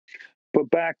summer. But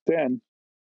back then,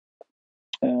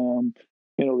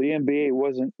 you know, the NBA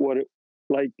wasn't what it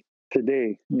like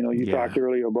today. You know, you talked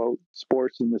earlier about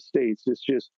sports in the States. It's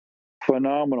just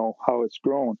phenomenal how it's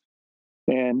grown.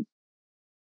 And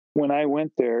when I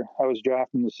went there, I was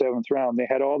drafted in the 7th round. They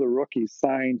had all the rookies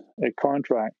sign a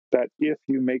contract that if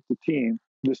you make the team,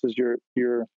 this is your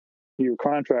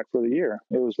contract for the year.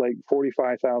 It was like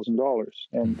 $45,000,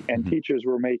 and teachers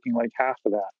were making like half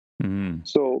of that.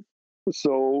 So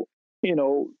you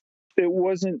know, it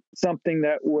wasn't something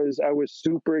that I was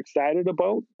super excited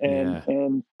about,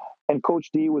 and Coach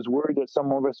D was worried that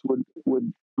some of us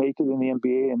would make it in the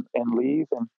NBA and leave,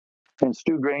 and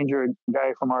Stu Granger, a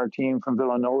guy from our team from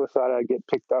Villanova, thought I'd get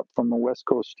picked up from the West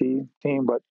Coast team,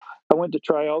 but I went to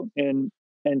try out, and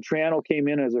Triano came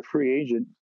in as a free agent,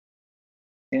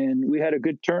 and we had a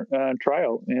good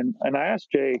tryout, and I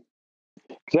asked Jay,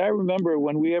 because I remember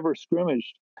when we ever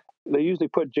scrimmaged, they usually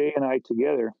put Jay and I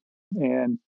together,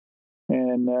 and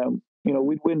you know,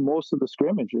 we'd win most of the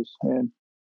scrimmages, and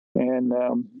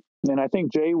I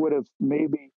think Jay would have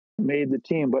maybe made the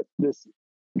team, but this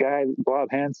guy Bob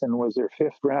Hansen was their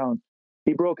 5th round.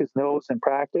 He broke his nose in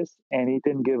practice, and he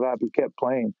didn't give up. He kept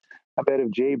playing. I bet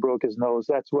if Jay broke his nose,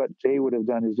 that's what Jay would have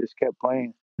done, is just kept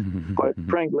playing. But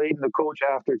Frank Layden, the coach,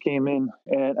 came in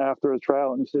and after a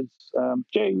trial, and he said,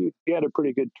 Jay, you had a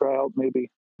pretty good tryout.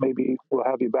 Maybe we'll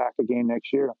have you back again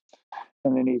next year.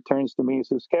 And then he turns to me and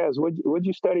says, Kaz, what'd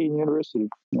you study in university?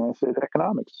 And I said,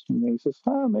 economics. And he says,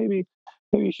 maybe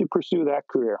you should pursue that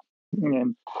career.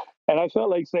 And I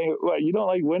felt like saying, what, you don't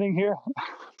like winning here?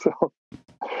 So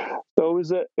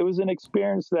it was an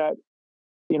experience that,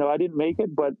 you know, I didn't make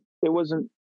it, but it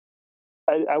wasn't,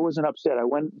 I wasn't upset. I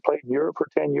went and played in Europe for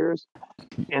 10 years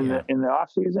in the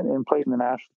off season and played in the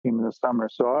national team in the summer.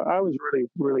 So I was really,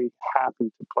 really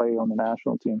happy to play on the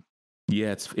national team.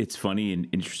 Yeah, it's funny and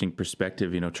interesting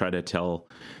perspective, you know, try to tell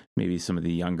maybe some of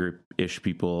the younger-ish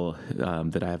people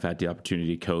that I've had the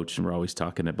opportunity to coach, and we're always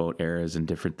talking about eras and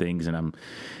different things. And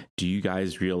do you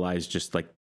guys realize just like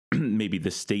maybe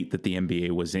the state that the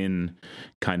NBA was in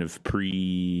kind of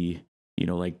pre, you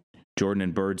know, like Jordan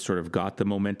and Bird sort of got the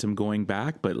momentum going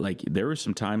back, but like there were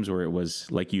some times where it was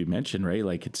like you mentioned, right?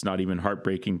 Like it's not even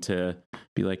heartbreaking to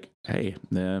be like, hey,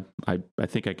 I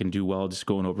think I can do well just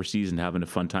going overseas and having a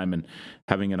fun time and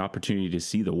having an opportunity to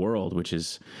see the world, which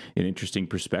is an interesting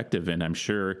perspective. And I'm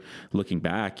sure looking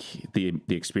back, the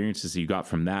experiences that you got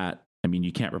from that, I mean,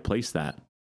 you can't replace that.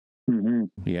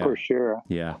 Yeah, for sure.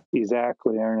 Yeah,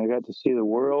 exactly, Aaron. I got to see the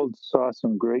world, saw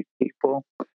some great people.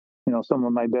 You know, some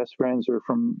of my best friends are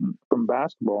from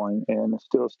basketball, and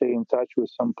still stay in touch with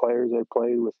some players. I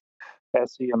played with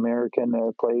Essie American.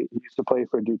 Used to play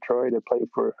for Detroit. I played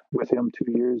with him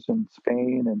 2 years in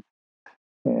Spain,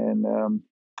 and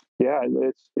yeah,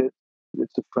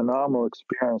 it's a phenomenal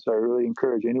experience. I really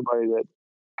encourage anybody that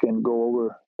can go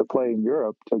over to play in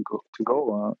Europe to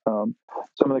go.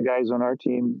 Some of the guys on our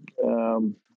team.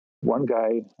 One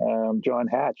guy, John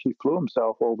Hatch, he flew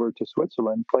himself over to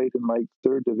Switzerland, played in like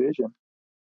 3rd division,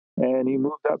 and he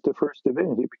moved up to first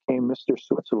division. He became Mr.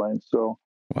 Switzerland. So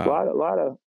Wow. a lot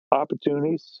of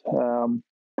opportunities, and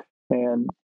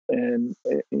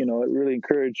it really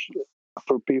encouraged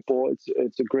for people.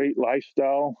 It's a great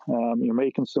lifestyle. You're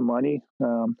making some money,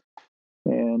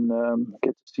 and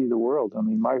get to see the world. I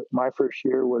mean, my first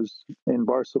year was in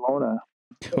Barcelona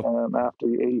after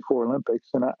the '84 Olympics,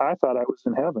 and I thought I was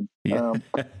in heaven. Yeah.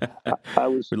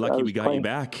 We're lucky we got playing. you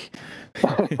back.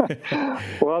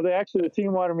 Well, the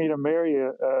team wanted me to marry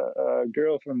a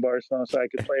girl from Barcelona so I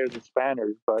could play as a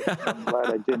Spaniard, but I'm glad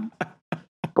I didn't.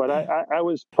 But I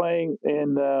was playing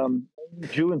in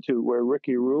Juventud, where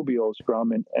Ricky Rubio's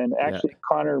from, and actually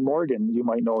Connor Morgan, you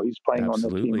might know, he's playing on the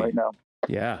team right now.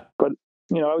 Yeah. But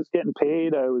I was getting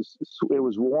paid. It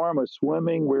was warm. I was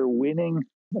swimming. We were winning.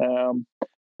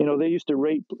 They used to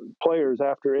rate players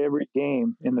after every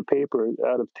game in the paper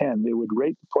out of 10. They would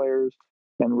rate the players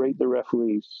and rate the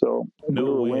referees. So we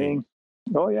were winning.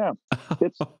 Oh yeah,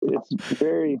 it's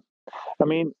very. I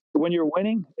mean, when you're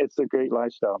winning, it's a great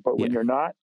lifestyle. But when you're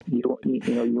not, you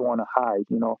want to hide.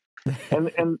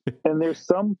 And there's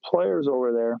some players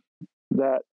over there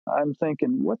that I'm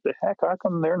thinking, what the heck? How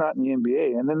come they're not in the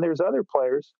NBA? And then there's other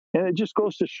players, and it just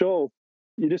goes to show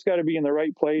you just got to be in the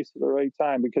right place at the right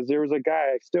time. Because there was a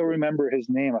guy, I still remember his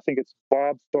name. I think it's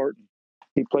Bob Thornton.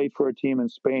 He played for a team in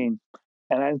Spain.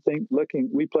 And I think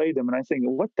we played him, and I'm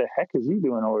thinking, what the heck is he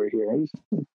doing over here? He's,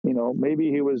 maybe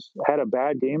he had a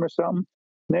bad game or something.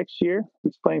 Next year,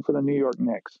 he's playing for the New York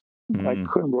Knicks. I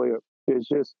couldn't believe it. It's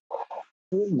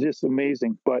just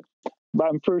amazing. But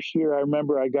my first year, I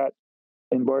remember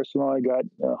in Barcelona, I got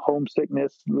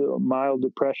homesickness, a little mild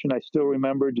depression. I still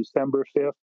remember December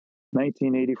 5th,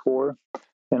 1984.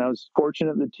 And I was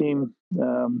fortunate the team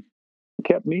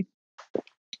kept me.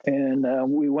 And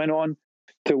we went on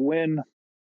to win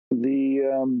we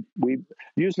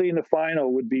usually in the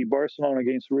final would be Barcelona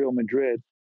against Real Madrid.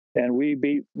 And we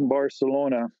beat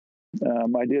Barcelona.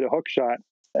 I did a hook shot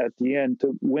at the end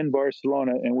to win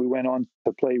Barcelona, and we went on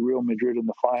to play Real Madrid in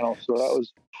the final. So that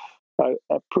was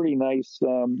a pretty nice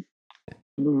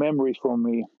memory for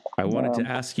me. I wanted to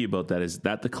ask you about that. Is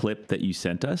that the clip that you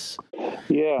sent us?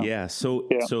 Yeah. Yeah. So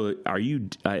are you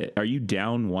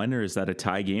down one, or is that a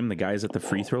tie game? The guys at the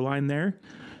free throw line there?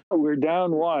 We're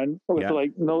down one with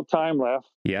like no time left.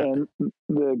 Yeah. And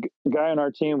the guy on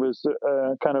our team was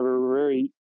kind of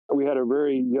we had a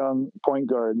very young point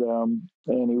guard,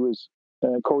 and he was.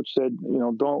 Coach said,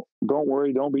 don't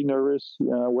worry, don't be nervous,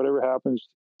 whatever happens.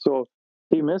 So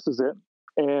he misses it,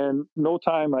 and no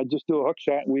time. I just do a hook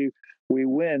shot. And we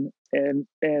win, and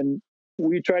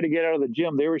we try to get out of the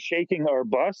gym. They were shaking our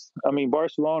bus. I mean,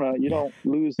 Barcelona, you don't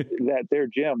lose their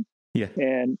gym. Yeah.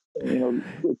 And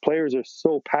the players are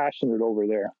so passionate over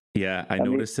there. Yeah, I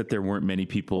noticed that there weren't many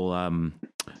people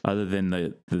other than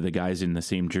the guys in the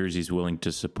same jerseys willing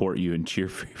to support you and cheer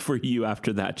for you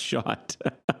after that shot.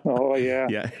 Oh yeah.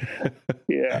 Yeah.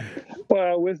 Yeah.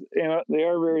 Well, they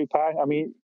are very passionate. I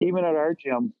mean, even at our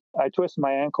gym, I twisted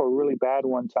my ankle really bad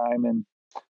one time, and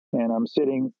I'm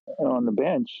sitting on the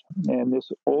bench, and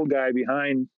this old guy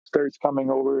behind starts coming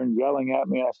over and yelling at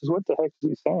me, and I says, "What the heck is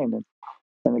he saying?"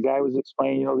 And the guy was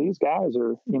explaining, these guys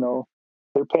are,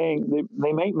 they're paying.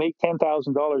 They may make $10,000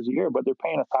 a year, but they're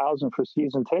paying $1,000 for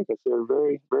season tickets. They're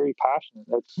very, very passionate.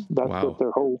 That's Wow. what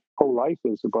their whole life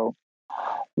is about.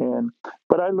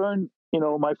 But I learned,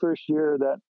 my first year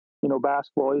that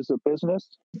basketball is a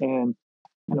business, and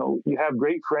you have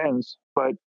great friends,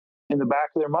 but in the back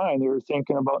of their mind, they were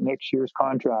thinking about next year's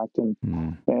contract, and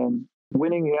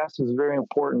winning, yes, is very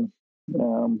important,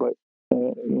 but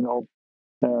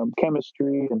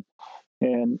chemistry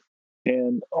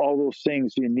and all those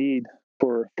things you need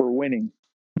for winning.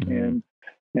 And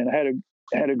I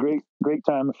had a great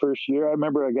time the first year. I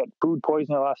remember I got food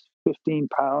poisoning. I lost 15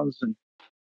 pounds, and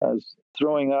I was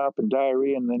throwing up and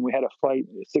diarrhea. And then we had a flight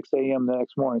at 6 a.m. the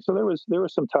next morning. So there were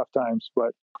some tough times,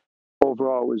 but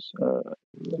overall it was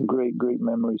great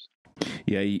memories.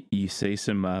 Yeah, you say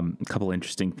some couple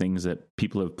interesting things that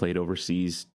people have played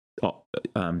overseas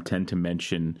tend to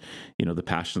mention, the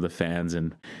passion of the fans,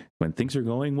 and when things are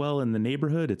going well in the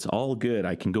neighborhood, it's all good.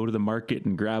 I can go to the market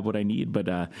and grab what I need, but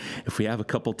if we have a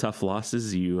couple tough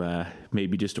losses, you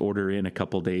maybe just order in a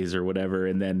couple days or whatever,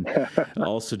 and then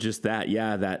also just that,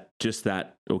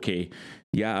 okay,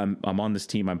 I'm on this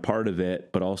team, I'm part of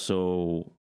it, but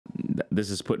also this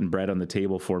is putting bread on the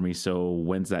table for me. So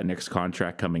when's that next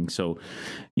contract coming? So,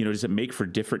 does it make for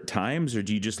different times, or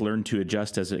do you just learn to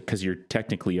adjust because you're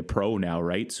technically a pro now,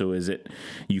 right? So is it,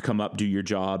 you come up, do your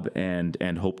job and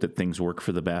hope that things work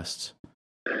for the best?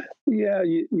 Yeah,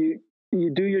 you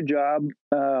do your job.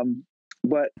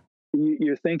 But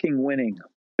you're thinking winning,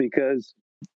 because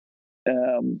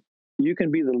you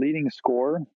can be the leading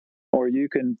scorer, or you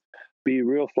can be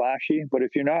real flashy. But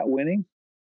if you're not winning,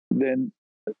 then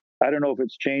I don't know if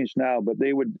it's changed now, but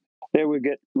they would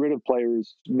get rid of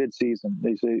players mid-season.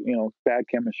 They say, bad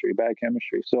chemistry.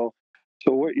 So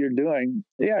what you're doing,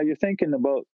 you're thinking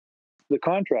about the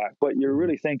contract, but you're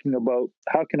really thinking about,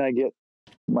 how can I get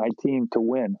my team to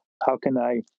win? How can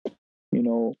I,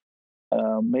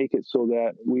 make it so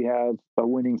that we have a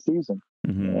winning season?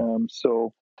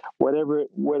 So whatever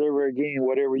game,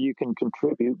 whatever you can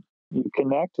contribute, you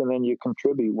connect, and then you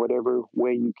contribute whatever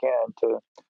way you can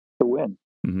to win.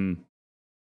 Mm-hmm.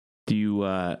 Do you?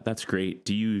 That's great.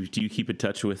 Do you keep in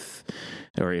touch with,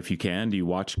 or if you can, do you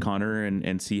watch Connor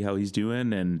and see how he's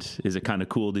doing? And is it kind of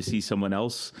cool to see someone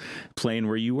else playing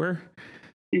where you were?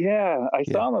 Yeah, I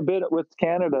saw him a bit with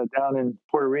Canada down in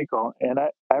Puerto Rico, and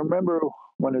I remember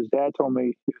when his dad told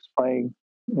me he was playing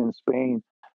in Spain.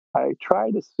 I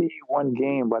tried to see one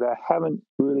game, but I haven't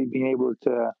really been able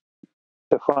to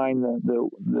find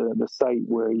the site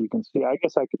where you can see. I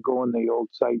guess I could go on the old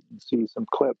site and see some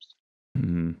clips.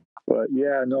 Mm-hmm. But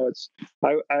it's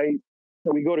I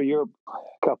we go to Europe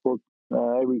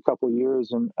every couple of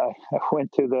years, and I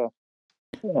went to the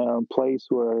place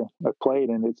where I played,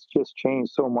 and it's just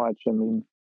changed so much. I mean,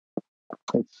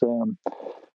 it's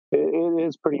it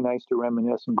is pretty nice to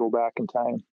reminisce and go back in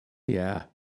time. Yeah.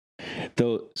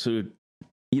 Though, so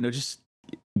just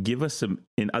give us some,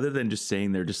 and other than just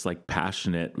saying they're just like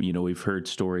passionate, we've heard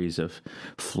stories of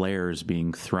flares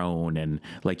being thrown, and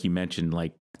like you mentioned,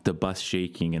 like the bus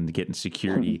shaking and getting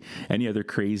security. Any other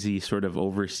crazy sort of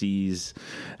overseas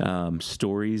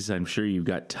stories? I'm sure you've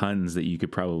got tons that you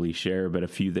could probably share, but a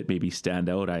few that maybe stand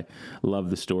out. I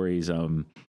love the stories, and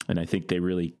I think they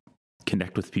really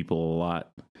connect with people a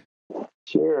lot.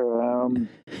 Sure.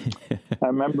 I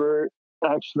remember,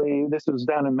 actually, this was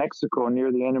down in Mexico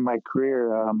near the end of my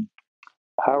career.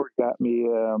 Howard got me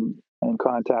in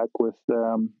contact with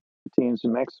teams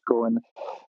in Mexico, and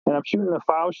I'm shooting a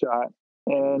foul shot,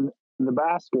 and the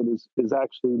basket is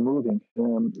actually moving.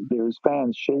 There's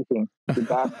fans shaking the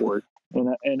backboard, and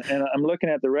I'm looking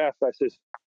at the ref. I says,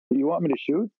 "Do you want me to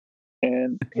shoot?"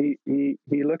 And he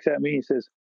looks at me. He says,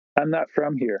 "I'm not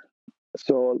from here."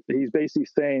 So he's basically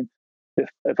saying,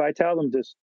 if I tell them to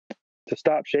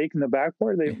stop shaking the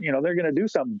backboard, they're going to do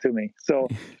something to me. So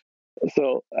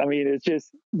I mean, it's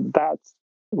just, that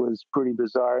was pretty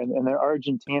bizarre. And then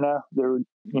Argentina, they're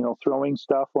throwing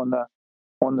stuff on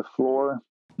the floor,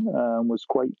 was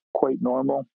quite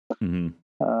normal. Mm-hmm.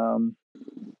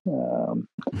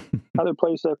 Other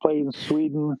place I played in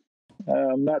Sweden,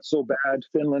 not so bad.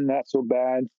 Finland, not so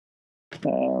bad.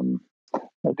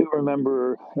 I do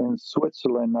remember in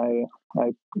Switzerland, I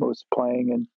was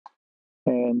playing,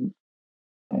 and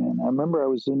I remember I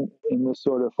was in this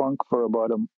sort of funk for about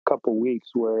a couple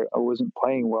weeks where I wasn't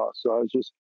playing well. So I was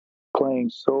just playing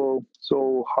so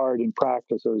hard in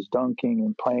practice. I was dunking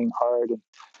and playing hard,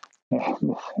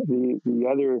 and the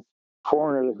other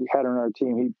foreigner that we had on our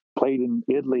team, he played in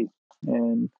Italy,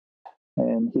 and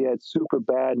he had super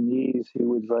bad knees. He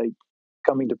was like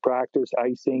coming to practice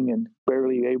icing and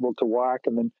barely able to walk,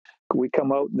 and then we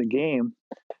come out in the game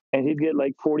and he'd get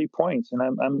like 40 points, and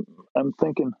I'm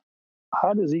thinking,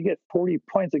 how does he get 40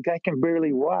 points? The guy can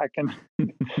barely walk. And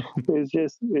it's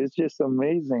just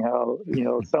amazing how,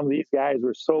 some of these guys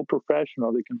were so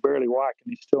professional, they can barely walk,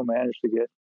 and he still managed to get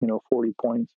 40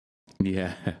 points.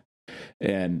 Yeah.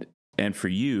 And for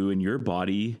you and your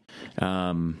body,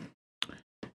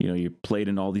 you played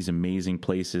in all these amazing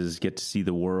places, get to see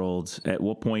the world. At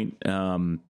what point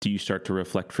do you start to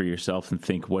reflect for yourself and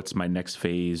think, what's my next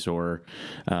phase? Or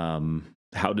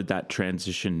how did that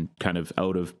transition kind of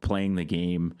out of playing the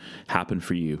game happen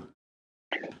for you?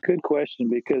 Good question,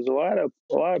 because a lot of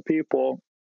people,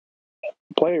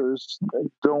 players,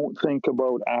 don't think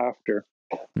about after.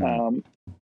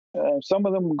 Some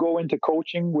of them go into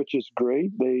coaching, which is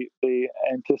great. They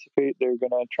anticipate they're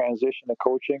going to transition to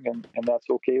coaching, and that's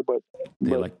okay. But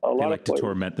they a lot of to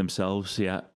torment themselves.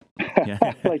 Yeah.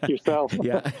 Like yourself.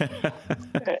 Yeah.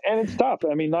 And it's tough.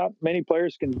 I mean, not many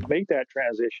players can make that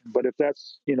transition, but if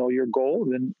that's your goal,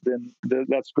 then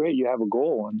that's great. You have a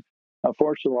goal, and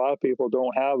unfortunately, a lot of people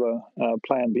don't have a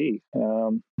plan B.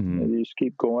 They just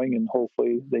keep going, and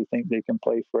hopefully, they think they can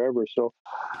play forever. So,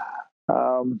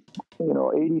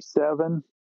 87.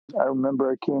 I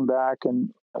remember I came back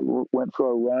and went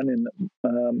for a run, and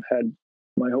had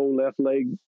my whole left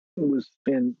leg was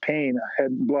in pain. I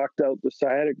had blocked out the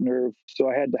sciatic nerve, so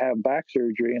I had to have back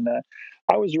surgery. And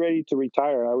I was ready to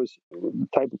retire. I was the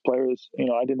type of player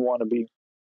I didn't want to be,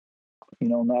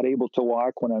 not able to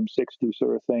walk when I'm 60,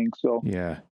 sort of thing. So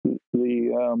yeah, the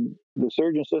the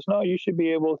surgeon says, no, you should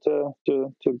be able to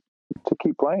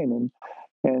keep playing.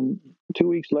 And 2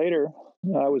 weeks later,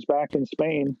 I was back in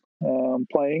Spain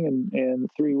playing, and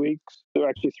 3 weeks, or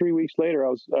actually 3 weeks later, I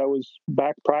was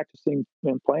back practicing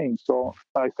and playing. So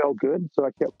I felt good, so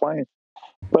I kept playing.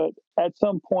 But at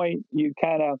some point, you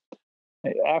kind of,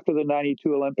 after the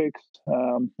 '92 Olympics,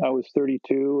 I was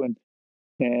 32,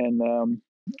 and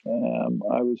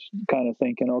I was kind of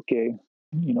thinking, okay,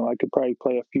 I could probably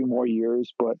play a few more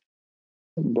years, but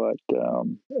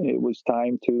it was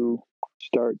time to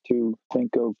start to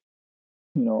think of,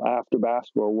 after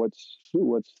basketball, what's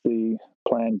the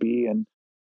plan B? And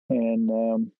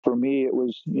for me, it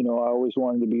was, I always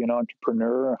wanted to be an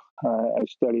entrepreneur. I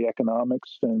study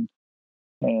economics, and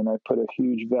I put a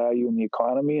huge value in the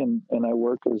economy, and I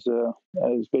work as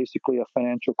basically a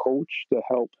financial coach to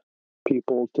help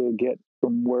people to get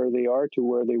from where they are to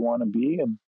where they want to be,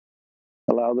 and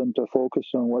allow them to focus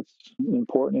on what's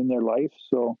important in their life.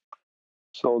 So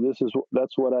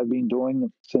that's what I've been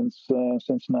doing since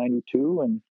 '92,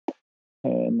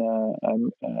 and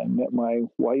I met my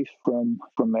wife from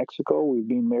Mexico. We've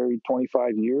been married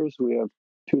 25 years. We have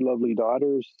two lovely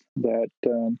daughters that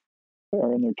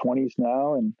are in their 20s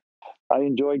now, and I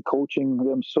enjoyed coaching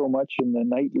them so much in the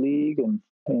night league and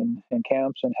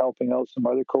camps, and helping out some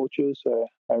other coaches.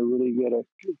 I really get a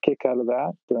kick out of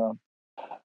that.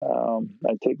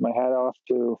 I take my hat off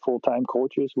to full-time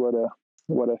coaches. What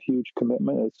a huge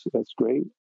commitment. It's great.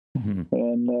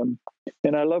 Mm-hmm.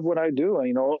 And I love what I do.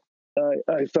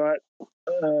 I thought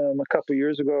a couple of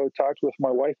years ago, I talked with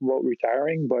my wife about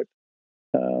retiring, but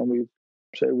we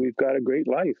said we've got a great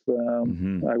life.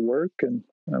 I work, and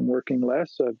I'm working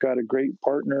less. I've got a great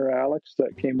partner, Alex,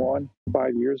 that came on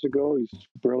 5 years ago. He's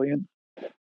brilliant.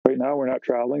 Right now we're not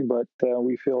traveling, but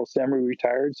we feel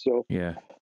semi-retired. So yeah.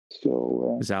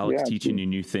 So is Alex teaching you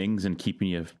new things and keeping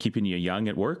you young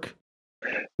at work?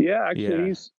 Yeah, actually,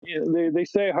 he's. They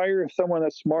say hire someone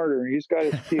that's smarter. He's got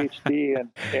his PhD,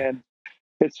 and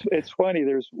it's funny.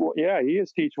 He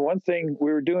is teaching one thing.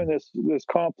 We were doing this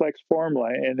complex formula,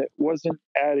 and it wasn't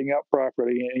adding up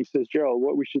properly. And he says, Gerald,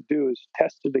 what we should do is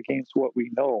test it against what we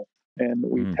know. And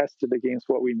we tested against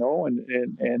what we know, and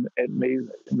it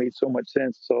made so much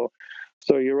sense. So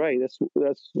you're right. That's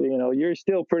you're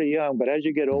still pretty young, but as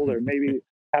you get older, maybe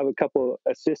have a couple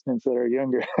assistants that are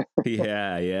younger.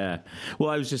 Yeah. Well,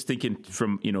 I was just thinking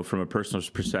from a personal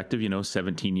perspective,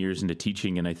 17 years into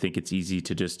teaching, and I think it's easy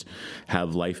to just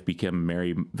have life become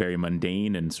very, very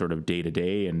mundane and sort of day to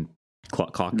day, and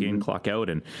clock in, clock out.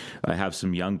 And I have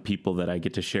some young people that I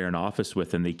get to share an office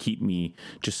with, and they keep me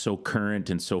just so current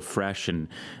and so fresh, and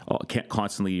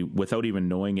constantly, without even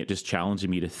knowing it, just challenging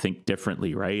me to think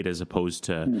differently, right? As opposed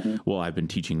to, well, I've been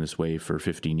teaching this way for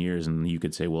 15 years, and you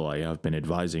could say, well, I have been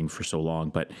advising for so long.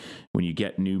 But when you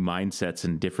get new mindsets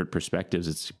and different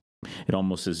perspectives, it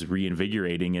almost is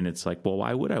reinvigorating, and it's like, well,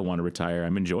 why would I want to retire?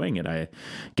 I'm enjoying it. I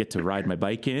get to ride my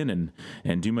bike in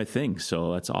and do my thing.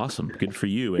 So that's awesome. Good for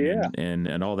you.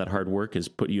 And all that hard work has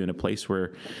put you in a place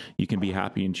where you can be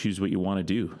happy and choose what you want to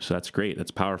do. So that's great. That's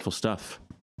powerful stuff.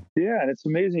 Yeah. And it's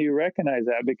amazing you recognize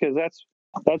that, because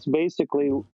that's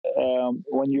basically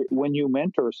when you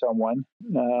mentor someone,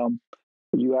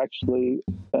 you actually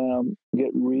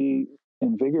get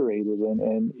reinvigorated,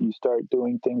 and you start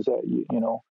doing things that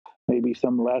maybe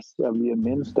some less of the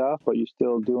admin stuff, but you're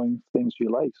still doing things you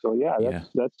like. So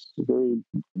that's very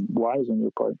wise on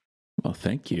your part. Well,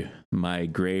 thank you. My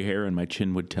gray hair and my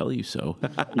chin would tell you so.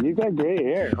 You got gray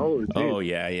hair. Oh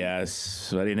yeah.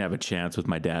 So I didn't have a chance with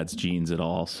my dad's genes at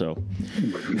all. So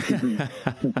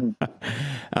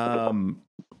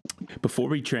before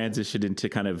we transition into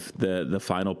kind of the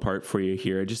final part for you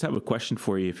here, I just have a question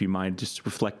for you, if you mind, just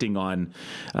reflecting on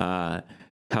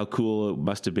how cool it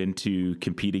must have been to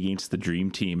compete against the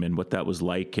dream team and what that was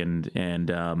like. And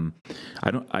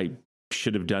I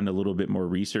should have done a little bit more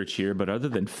research here, but other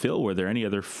than Phil, were there any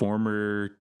other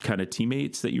former kind of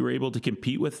teammates that you were able to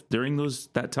compete with during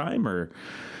that time, or?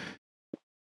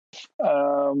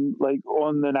 Like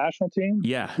on the national team?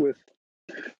 Yeah.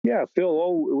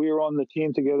 Phil, we were on the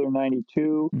team together in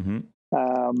 '92.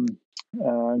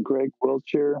 Greg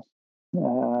Wiltshire,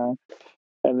 and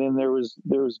then there was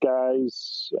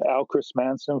guys, Al Chris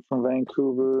Manson from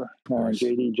Vancouver,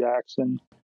 JD Jackson,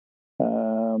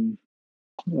 and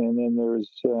then there's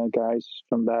guys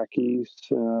from back east,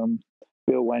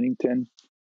 Bill Wennington.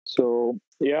 So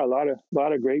a lot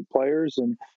of great players,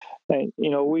 and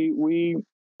we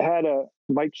had a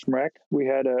Mike Schmreck. We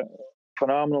had a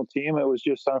phenomenal team. It was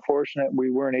just unfortunate we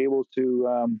weren't able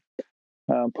to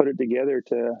put it together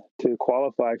to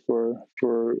qualify for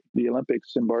the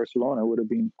Olympics in Barcelona. It would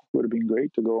have been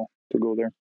great to go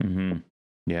there. Mm-hmm.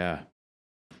 Yeah.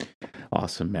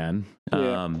 Awesome, man.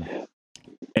 Yeah.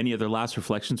 Any other last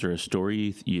reflections or a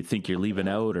story you think you're leaving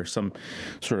out, or some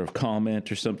sort of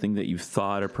comment or something that you've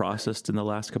thought or processed in the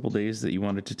last couple of days that you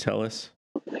wanted to tell us?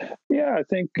 Yeah, I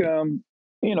think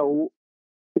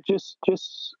just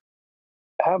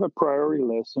have a priority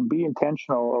list and be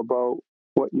intentional about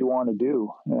what you want to do,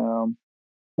 and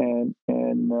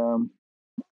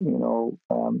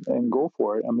go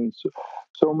for it. I mean,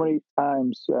 so many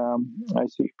times I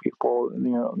see people,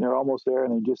 they're almost there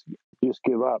and they just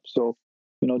give up. So,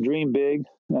 dream big,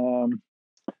 um,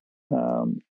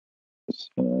 um,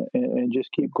 and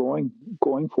just keep going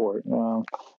for it.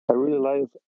 I really like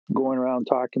going around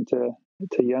talking to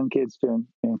young kids to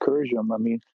encourage them. I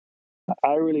mean,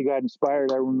 I really got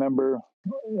inspired. I remember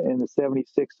in the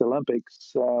 '76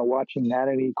 Olympics watching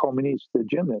Natalie Comaneci, the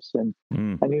gymnast, and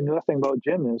I knew nothing about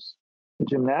gymnastics,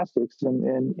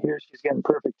 and here she's getting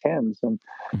perfect tens, and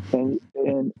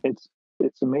it's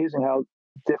amazing how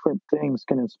different things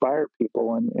can inspire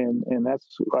people, and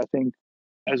that's, I think,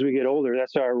 as we get older,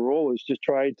 that's our role, is just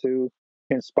try to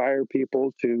inspire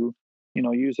people to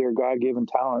use their God-given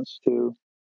talents to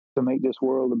make this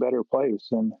world a better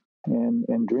place, and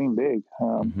dream big.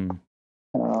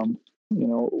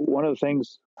 One of the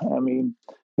things, I mean,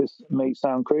 this may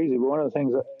sound crazy, but one of the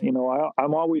things that,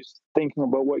 I'm always thinking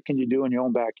about what can you do in your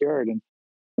own backyard,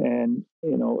 and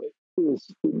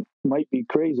this might be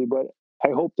crazy, but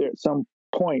I hope that at some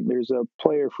point there's a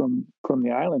player from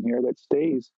the island here that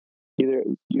stays either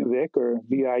UVic or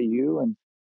VIU,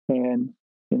 and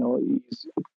he's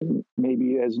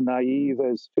maybe as naive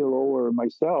as Phil O or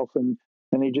myself, and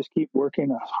they just keep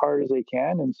working as hard as they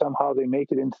can, and somehow they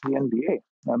make it into the NBA.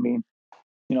 I mean,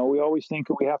 we always think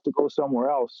we have to go somewhere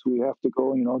else. We have to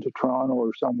go, to Toronto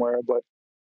or somewhere. But,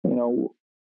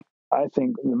 I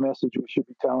think the message we should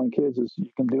be telling kids is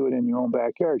you can do it in your own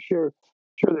backyard. Sure,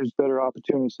 there's better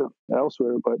opportunities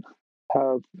elsewhere, but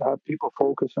have people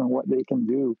focus on what they can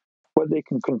do, what they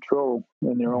can control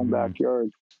in their own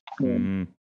backyard, and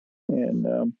and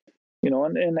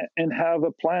have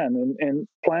a plan, and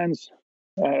plans.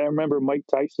 I remember Mike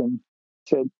Tyson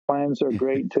said plans are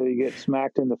great until you get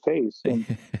smacked in the face, and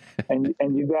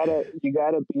you gotta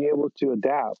be able to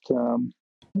adapt.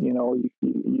 You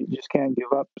just can't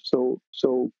give up so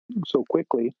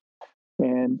quickly,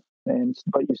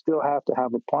 but you still have to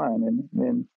have a plan,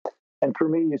 and for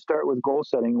me, you start with goal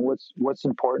setting. What's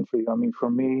important for you? I mean, for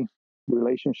me,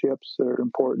 relationships are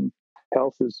important,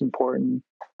 health is important,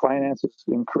 finances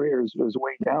and careers is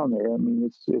way down there. I mean,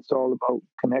 it's all about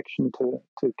connection to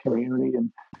community,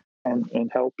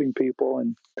 and helping people,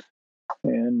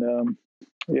 and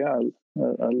yeah,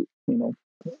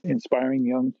 inspiring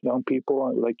young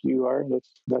people like you are.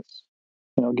 That's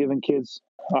giving kids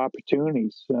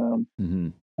opportunities.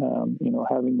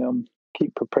 Having them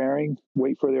keep preparing,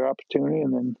 wait for their opportunity,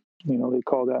 and then they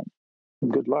call that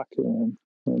good luck, and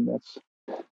that's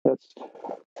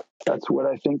what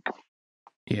I think.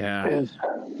 Yeah, is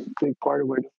a big part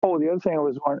of it. Oh, the other thing I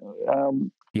was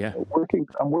I'm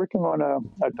working on a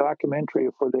documentary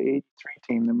for the '83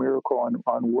 team, the Miracle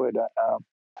on Wood.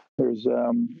 There's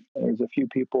a few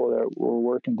people that were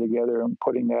working together and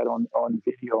putting that on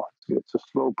video. It's a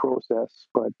slow process,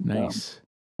 but nice.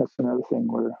 That's another thing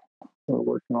we're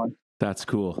working on. That's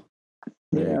cool.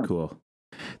 Very cool.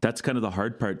 That's kind of the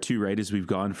hard part too, right? Is we've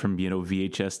gone from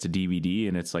VHS to DVD,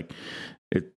 and it's like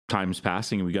time's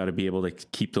passing, and we got to be able to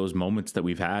keep those moments that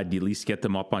we've had, at least get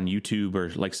them up on YouTube or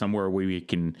like somewhere where we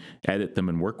can edit them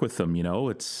and work with them.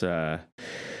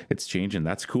 It's changing.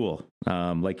 That's cool.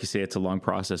 Like you say, it's a long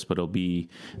process, but that'll be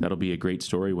a great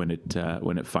story when it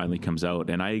finally comes out.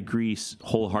 And I agree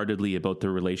wholeheartely about the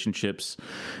relationships.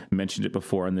 I mentioned it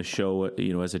before on the show.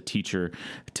 As a teacher,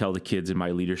 I tell the kids in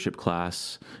my leadership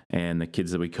class and the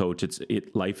kids that we coach,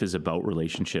 life is about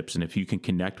relationships, and if you can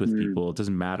connect with people, it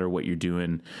doesn't matter what you're doing.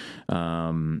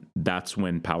 That's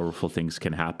when powerful things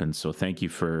can happen. So thank you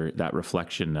for that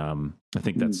reflection. I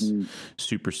think that's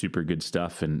super, super good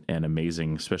stuff, and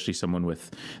amazing, especially someone with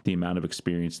the amount of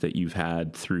experience that you've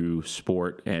had through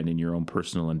sport and in your own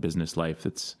personal and business life.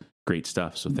 It's great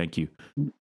stuff. So thank you.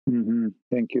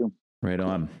 Thank you. Right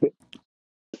on.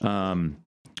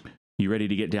 You ready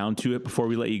to get down to it before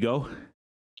we let you go?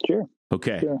 Sure.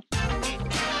 Okay. Sure.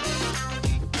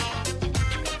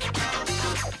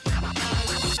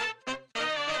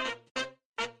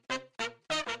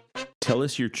 Tell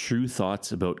us your true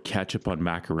thoughts about ketchup on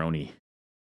macaroni.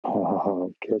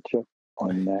 Oh, ketchup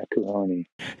on macaroni.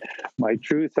 My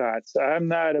true thoughts. I'm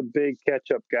not a big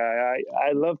ketchup guy.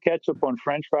 I love ketchup on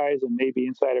French fries and maybe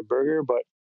inside a burger, but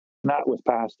not with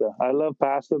pasta. I love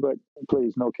pasta, but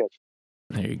please, no ketchup.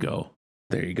 There you go.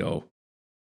 There you go.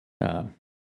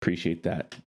 Appreciate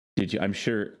that. Did you? I'm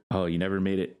sure. Oh, you never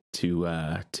made it to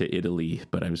Italy,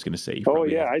 but I was going to say. Oh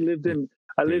yeah, I lived in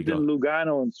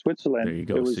Lugano in Switzerland. There you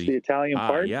go. It was the Italian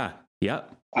part. Yeah.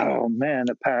 Yep. Oh man,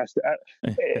 the pasta.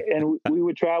 And we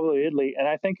would travel to Italy, and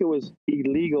I think it was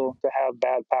illegal to have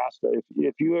bad pasta.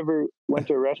 If you ever went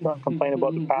to a restaurant and complained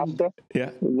about the pasta,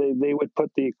 yeah, they would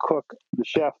put the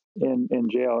chef in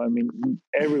jail. I mean,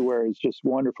 everywhere is just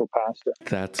wonderful pasta.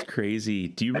 That's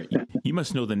crazy. You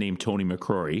must know the name Tony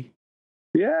McCrory?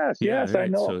 Yes, right. I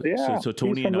know. So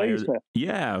Tony and I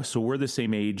Naismith. So we're the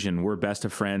same age and we're best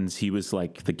of friends. He was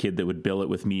like the kid that would bill it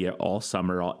with me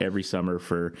every summer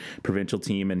for provincial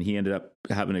team, and he ended up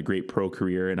having a great pro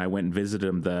career. And I went and visited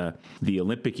him the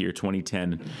Olympic year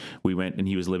 2010. We went, and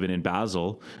he was living in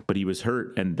Basel, but he was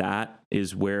hurt, and that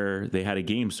is where they had a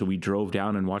game. So we drove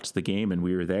down and watched the game, and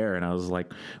we were there, and I was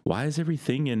like, why is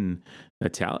everything in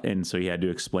Italian? And so he had to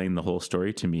explain the whole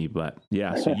story to me. But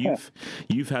yeah, so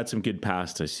you've had some good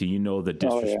pasta, so you know the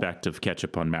disrespect of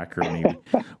ketchup on macaroni.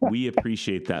 We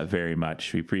appreciate that very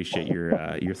much. We appreciate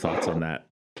your thoughts on that.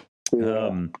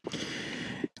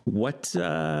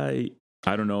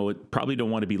 I don't know, probably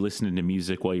don't want to be listening to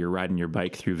music while you're riding your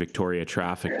bike through Victoria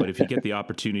traffic, but if you get the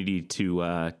opportunity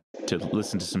to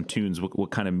listen to some tunes, what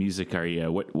kind of music are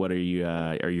you? What are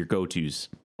your go-tos?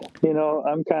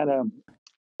 I'm kind of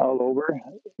all over.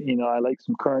 I like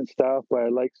some current stuff, but I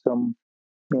like some,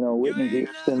 Whitney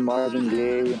Houston, Marvin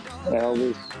Gaye,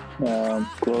 Elvis,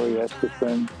 Gloria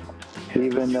Estefan,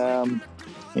 even,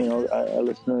 I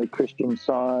listen to Christian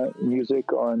song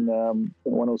music on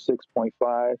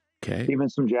 106.5. Okay. Even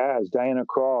some jazz. Diana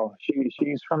Krall.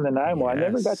 She's from Nanaimo. Yes. I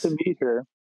never got to meet her.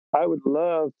 I would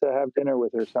love to have dinner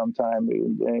with her sometime.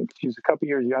 She's a couple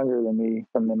years younger than me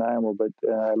from Nanaimo, but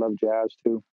I love jazz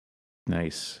too.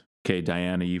 Nice. Okay,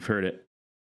 Diana, you've heard it.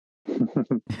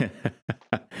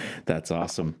 That's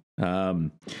awesome.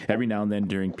 Every now and then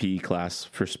during PE class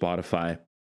for Spotify,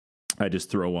 I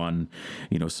just throw on,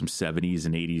 some 70s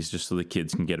and 80s just so the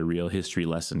kids can get a real history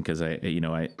lesson, because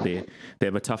they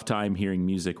have a tough time hearing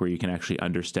music where you can actually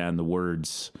understand the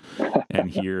words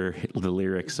and hear the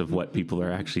lyrics of what people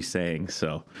are actually saying.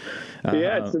 So,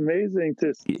 it's amazing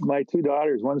to my two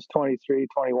daughters. One's 23,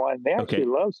 21. They actually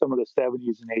love some of the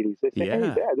 70s and 80s. They think, hey,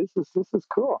 Dad, this is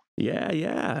cool.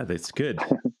 Yeah, that's good.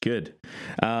 Good.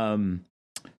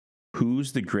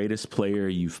 Who's the greatest player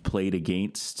you've played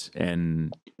against,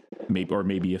 and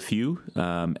maybe a few,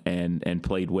 and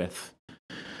played with,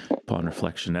 upon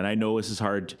reflection? And I know this is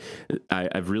hard.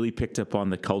 I've really picked up on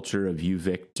the culture of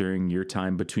UVic during your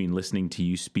time between listening to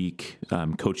you speak,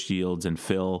 Coach Shields and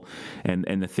Phil.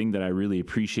 And the thing that I really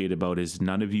appreciate about is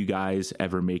none of you guys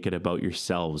ever make it about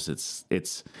yourselves.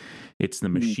 It's the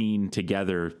machine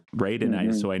together, right?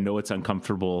 And so I know it's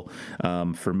uncomfortable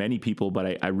for many people,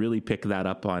 but I really pick that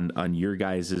up on your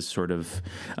guys' sort of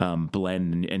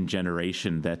blend and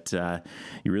generation, that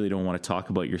you really don't want to talk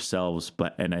about yourselves,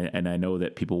 and I know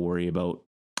that people worry about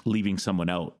leaving someone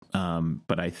out,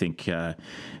 but I think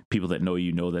people that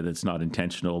know that it's not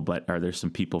intentional. But are there some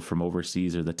people from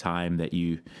overseas or the time that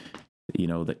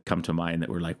that come to mind that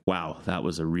were like, wow, that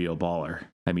was a real baller?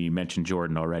 I mean, you mentioned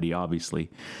Jordan already,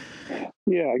 obviously.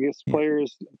 Yeah, I guess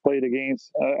players played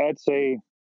against, I'd say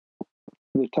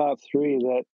the top three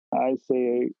that I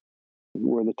say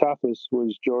were the toughest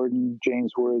was Jordan,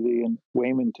 James Worthy, and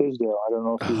Wayman Tisdale. I don't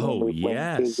know if you remember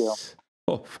Wayman Tisdale.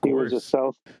 Oh, of course. He was a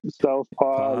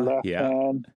southpaw left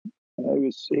hand.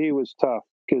 He was tough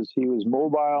because he was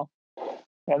mobile.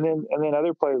 And then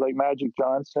other players like Magic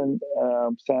Johnson,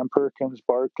 Sam Perkins,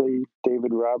 Barkley,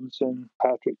 David Robinson,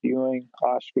 Patrick Ewing,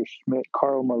 Oscar Schmidt,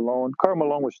 Karl Malone. Karl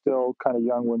Malone was still kind of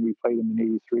young when we played him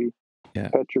in '83. Yeah.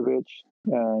 Petrovic,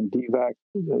 Divac,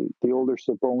 the older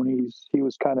Sabonis. He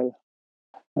was kind of,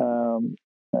 and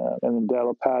then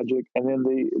Delapagic, and then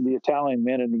the Italian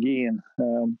men and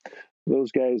McGeehan.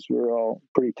 Those guys were all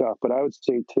pretty tough, but I would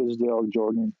say Tisdale,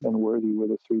 Jordan, and Worthy were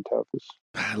the three toughest.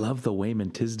 I love the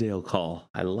Wayman Tisdale call.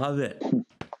 I love it.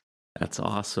 That's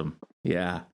awesome.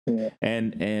 Yeah.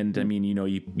 And I mean,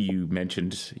 you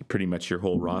mentioned pretty much your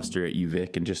whole roster at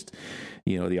UVic, and just,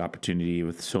 the opportunity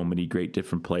with so many great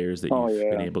different players that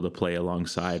you've been able to play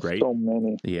alongside, right? So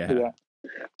many. Yeah.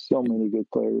 So many good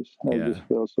players. I just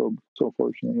feel so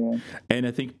fortunate. Yeah. And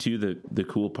I think too, the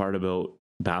cool part about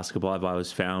basketball I've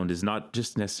always found is not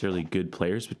just necessarily good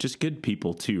players, but just good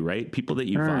people too, right? People that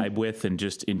you vibe with and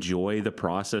just enjoy the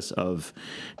process of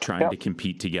trying to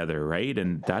compete together, right?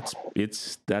 And that's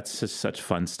just such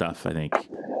fun stuff, I think.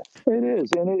 It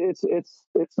is, and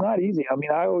it's not easy. I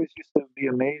mean, I always used to be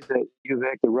amazed at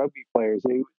UVic, the rugby players.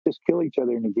 They would just kill each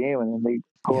other in the game, and then they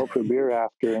go out for beer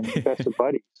after and best of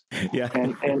buddies. Yeah.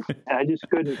 And I just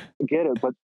couldn't get it.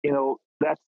 But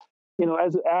that's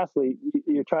as an athlete,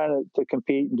 you're trying to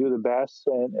compete and do the best,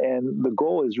 and the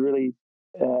goal is really,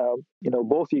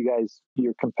 both of you guys,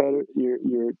 your competitor,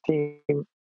 your team,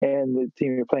 and the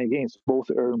team you're playing against, both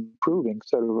are improving,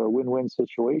 sort of a win-win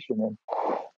situation.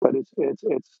 But it's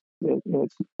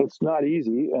not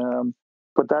easy.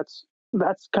 But that's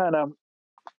kind of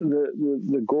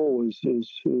the goal is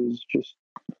just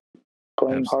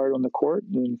playing hard on the court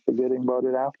and forgetting about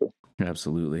it after.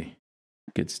 Absolutely.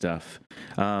 Good stuff.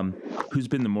 Who's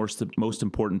been the most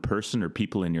important person or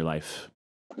people in your life?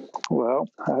 Well,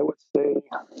 I would say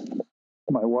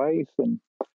my wife and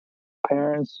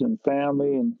parents and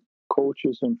family and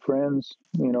coaches and friends.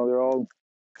 They're all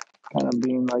kind of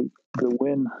being like the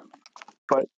win.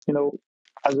 But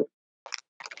as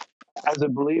a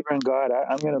believer in God,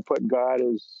 I'm going to put God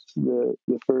as the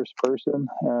first person.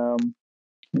 I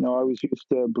always used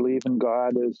to believe in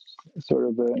God as sort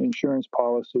of an insurance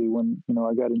policy when,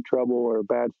 I got in trouble or a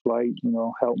bad flight,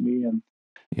 help me. And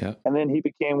then he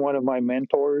became one of my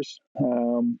mentors.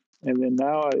 And then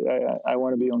now I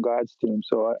want to be on God's team.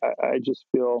 So I just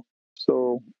feel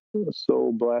so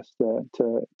blessed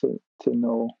to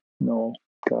know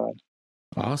God.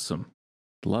 Awesome.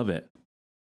 Love it.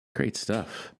 Great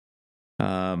stuff.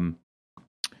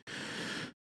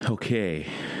 Okay.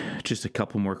 Just a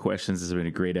couple more questions. This has been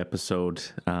a great episode.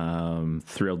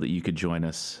 Thrilled that you could join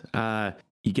us.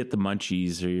 You get the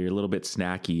munchies or you're a little bit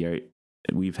snacky.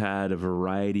 We've had a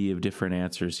variety of different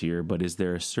answers here, but is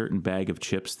there a certain bag of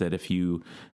chips that if you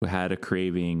had a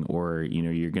craving or,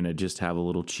 you're going to just have a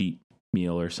little cheat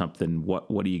meal or something, what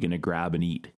are you going to grab and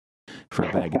eat for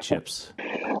a bag of chips?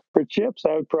 For chips,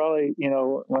 I would probably,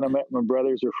 when I met my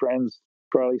brothers or friends,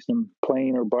 probably some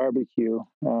plain or barbecue.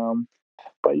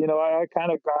 But, I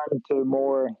kind of gone into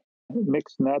more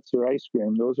mixed nuts or ice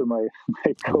cream. Those are my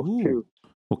go-to. Ooh,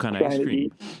 what kind of ice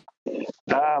cream?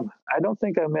 I don't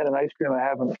think I met an ice cream I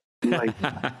haven't liked.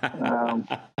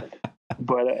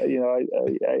 But, I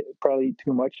probably eat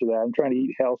too much of that. I'm trying to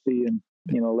eat healthy and,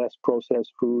 less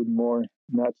processed food, more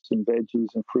nuts and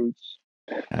veggies and fruits.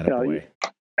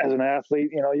 As an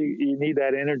athlete, you need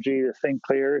that energy to think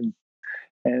clear, and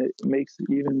it makes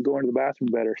even going to the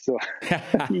bathroom better. So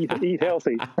eat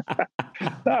healthy.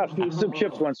 Some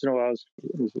chips once in a while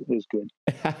is good.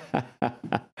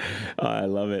 I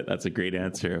love it. That's a great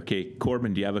answer. Okay,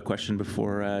 Corbin, do you have a question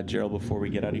before Gerald, before we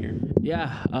get out of here?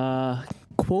 Yeah.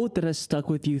 Quote that has stuck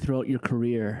with you throughout your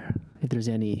career, if there's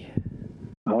any.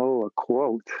 Oh, a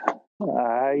quote.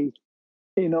 I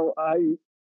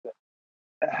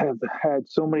have had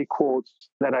so many quotes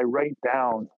that I write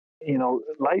down.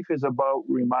 Life is about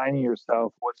reminding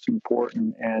yourself what's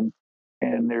important, and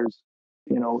there's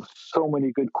so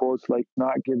many good quotes like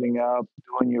not giving up,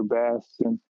 doing your best,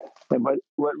 but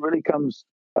what really comes,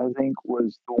 I think,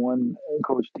 was the one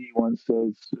Coach D once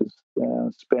says is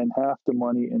spend half the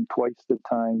money and twice the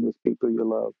time with people you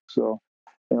love. So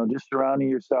just surrounding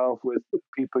yourself with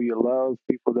people you love,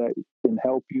 people that can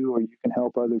help you or you can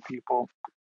help other people,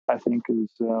 I think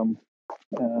is one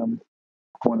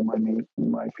of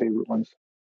my favorite ones.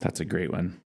 That's a great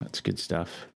one. That's good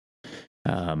stuff.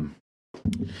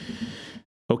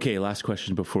 Okay, last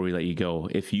question before we let you go.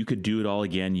 If you could do it all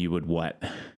again, you would what?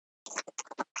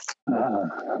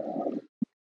 If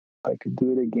I could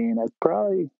do it again, I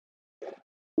probably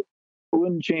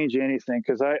wouldn't change anything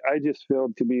because I just feel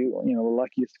to be the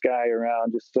luckiest guy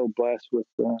around, just so blessed with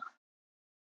a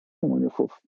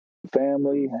wonderful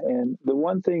family. And the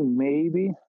one thing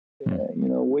maybe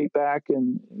way back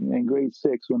in grade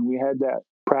 6 when we had that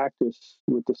practice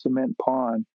with the cement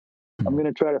pond, I'm going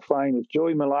to try to find, if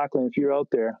Joey McLaughlin, if you're out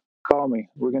there, call me.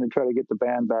 We're going to try to get the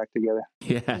band back together.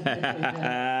 Yeah.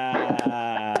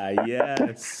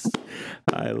 Yes.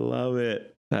 I love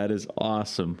it. That is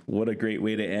awesome. What a great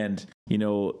way to end.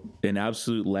 An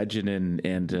absolute legend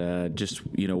and just,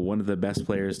 one of the best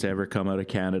players to ever come out of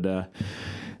Canada.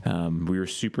 We were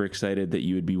super excited that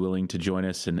you would be willing to join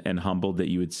us and humbled that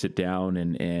you would sit down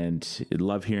and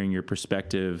love hearing your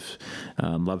perspective.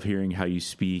 Love hearing how you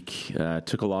speak.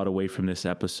 Took a lot away from this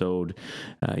episode.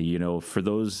 For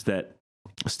those that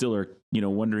still are,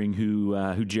 wondering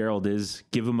who Gerald is,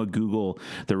 give him a Google.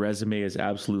 The resume is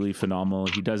absolutely phenomenal.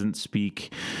 He doesn't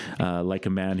speak like a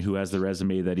man who has the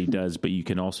resume that he does, but you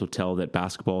can also tell that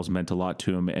basketball has meant a lot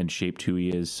to him and shaped who he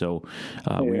is. So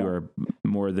we are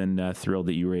more than thrilled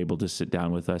that you were able to sit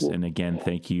down with us. And again,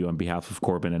 thank you on behalf of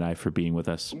Corbin and I for being with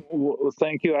us. Well,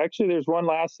 thank you. Actually, there's one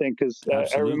last thing, because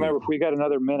I remember, if we got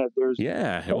another minute, there's,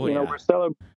 we're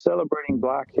celebrating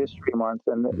Black History Month,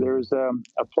 and there's a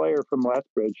player from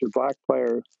Lethbridge, a Black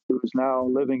player who's now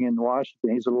living in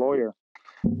Washington. He's a lawyer,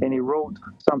 and he wrote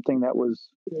something that was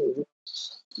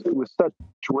with such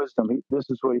wisdom. This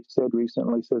is what he said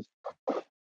recently. He says,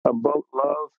 about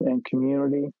love and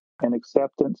community and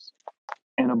acceptance,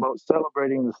 and about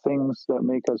celebrating the things that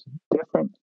make us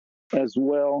different as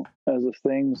well as the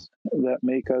things that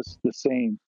make us the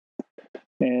same.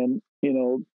 And,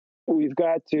 we've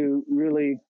got to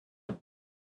really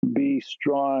be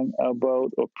strong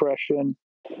about oppression,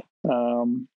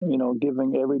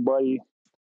 giving everybody,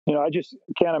 I just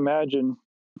can't imagine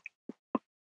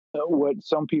what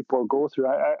some people go through.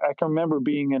 I can remember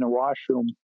being in a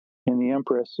washroom in the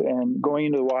Empress and going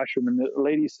into the washroom, and the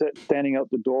lady standing out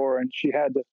the door, and she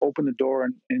had to open the door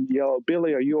and yell,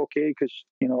 "Billy, are you okay?" Because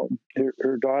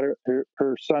her daughter,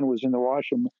 her son was in the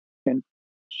washroom, and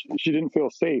she didn't feel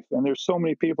safe. And there's so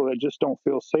many people that just don't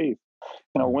feel safe.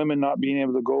 Women not being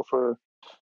able to go for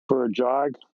a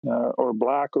jog, or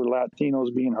Black or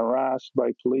Latinos being harassed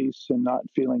by police and not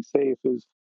feeling safe is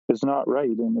not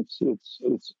right, and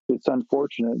it's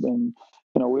unfortunate. And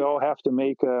we all have to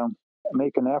make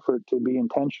an effort to be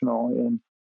intentional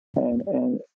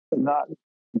and not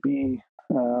be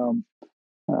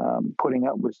putting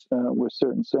up with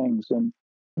certain things. And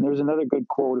there's another good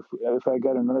quote, if I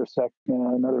got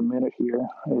another minute here,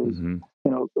 is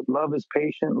love is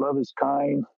patient, love is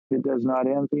kind, it does not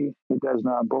envy, it does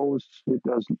not boast, it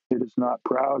is not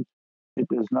proud, it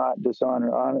does not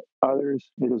dishonor others,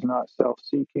 it is not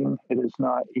self-seeking, it is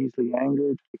not easily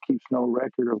angered, it keeps no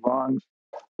record of wrongs.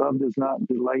 Love does not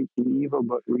delight in evil,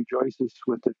 but rejoices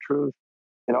with the truth.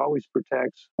 It always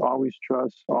protects, always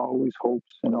trusts, always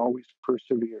hopes, and always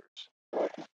perseveres.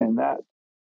 And that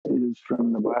is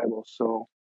from the Bible. So,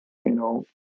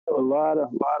 a lot of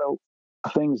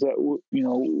things that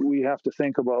we have to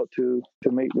think about to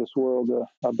make this world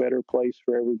a better place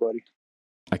for everybody.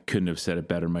 I couldn't have said it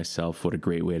better myself. What a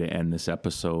great way to end this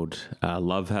episode.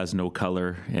 Love has no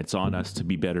color. It's on us to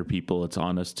be better people. It's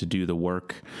on us to do the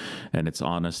work, and it's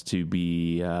on us to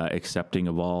be accepting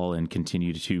of all and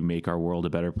continue to make our world a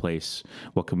better place.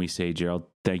 What can we say, Gerald?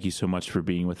 Thank you so much for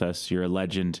being with us. You're a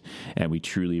legend, and we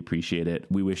truly appreciate it.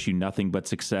 We wish you nothing but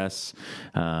success.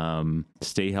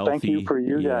 Stay healthy. Thank you for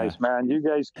you guys, man. You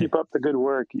guys keep up the good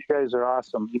work. You guys are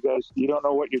awesome. You don't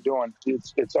know what you're doing.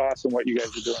 It's awesome what you guys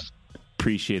are doing.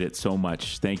 Appreciate it so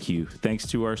much. Thank you. Thanks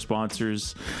to our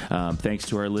sponsors. Thanks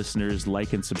to our listeners.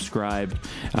 Like and subscribe.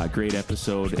 Great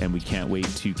episode, and we can't wait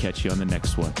to catch you on the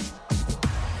next one.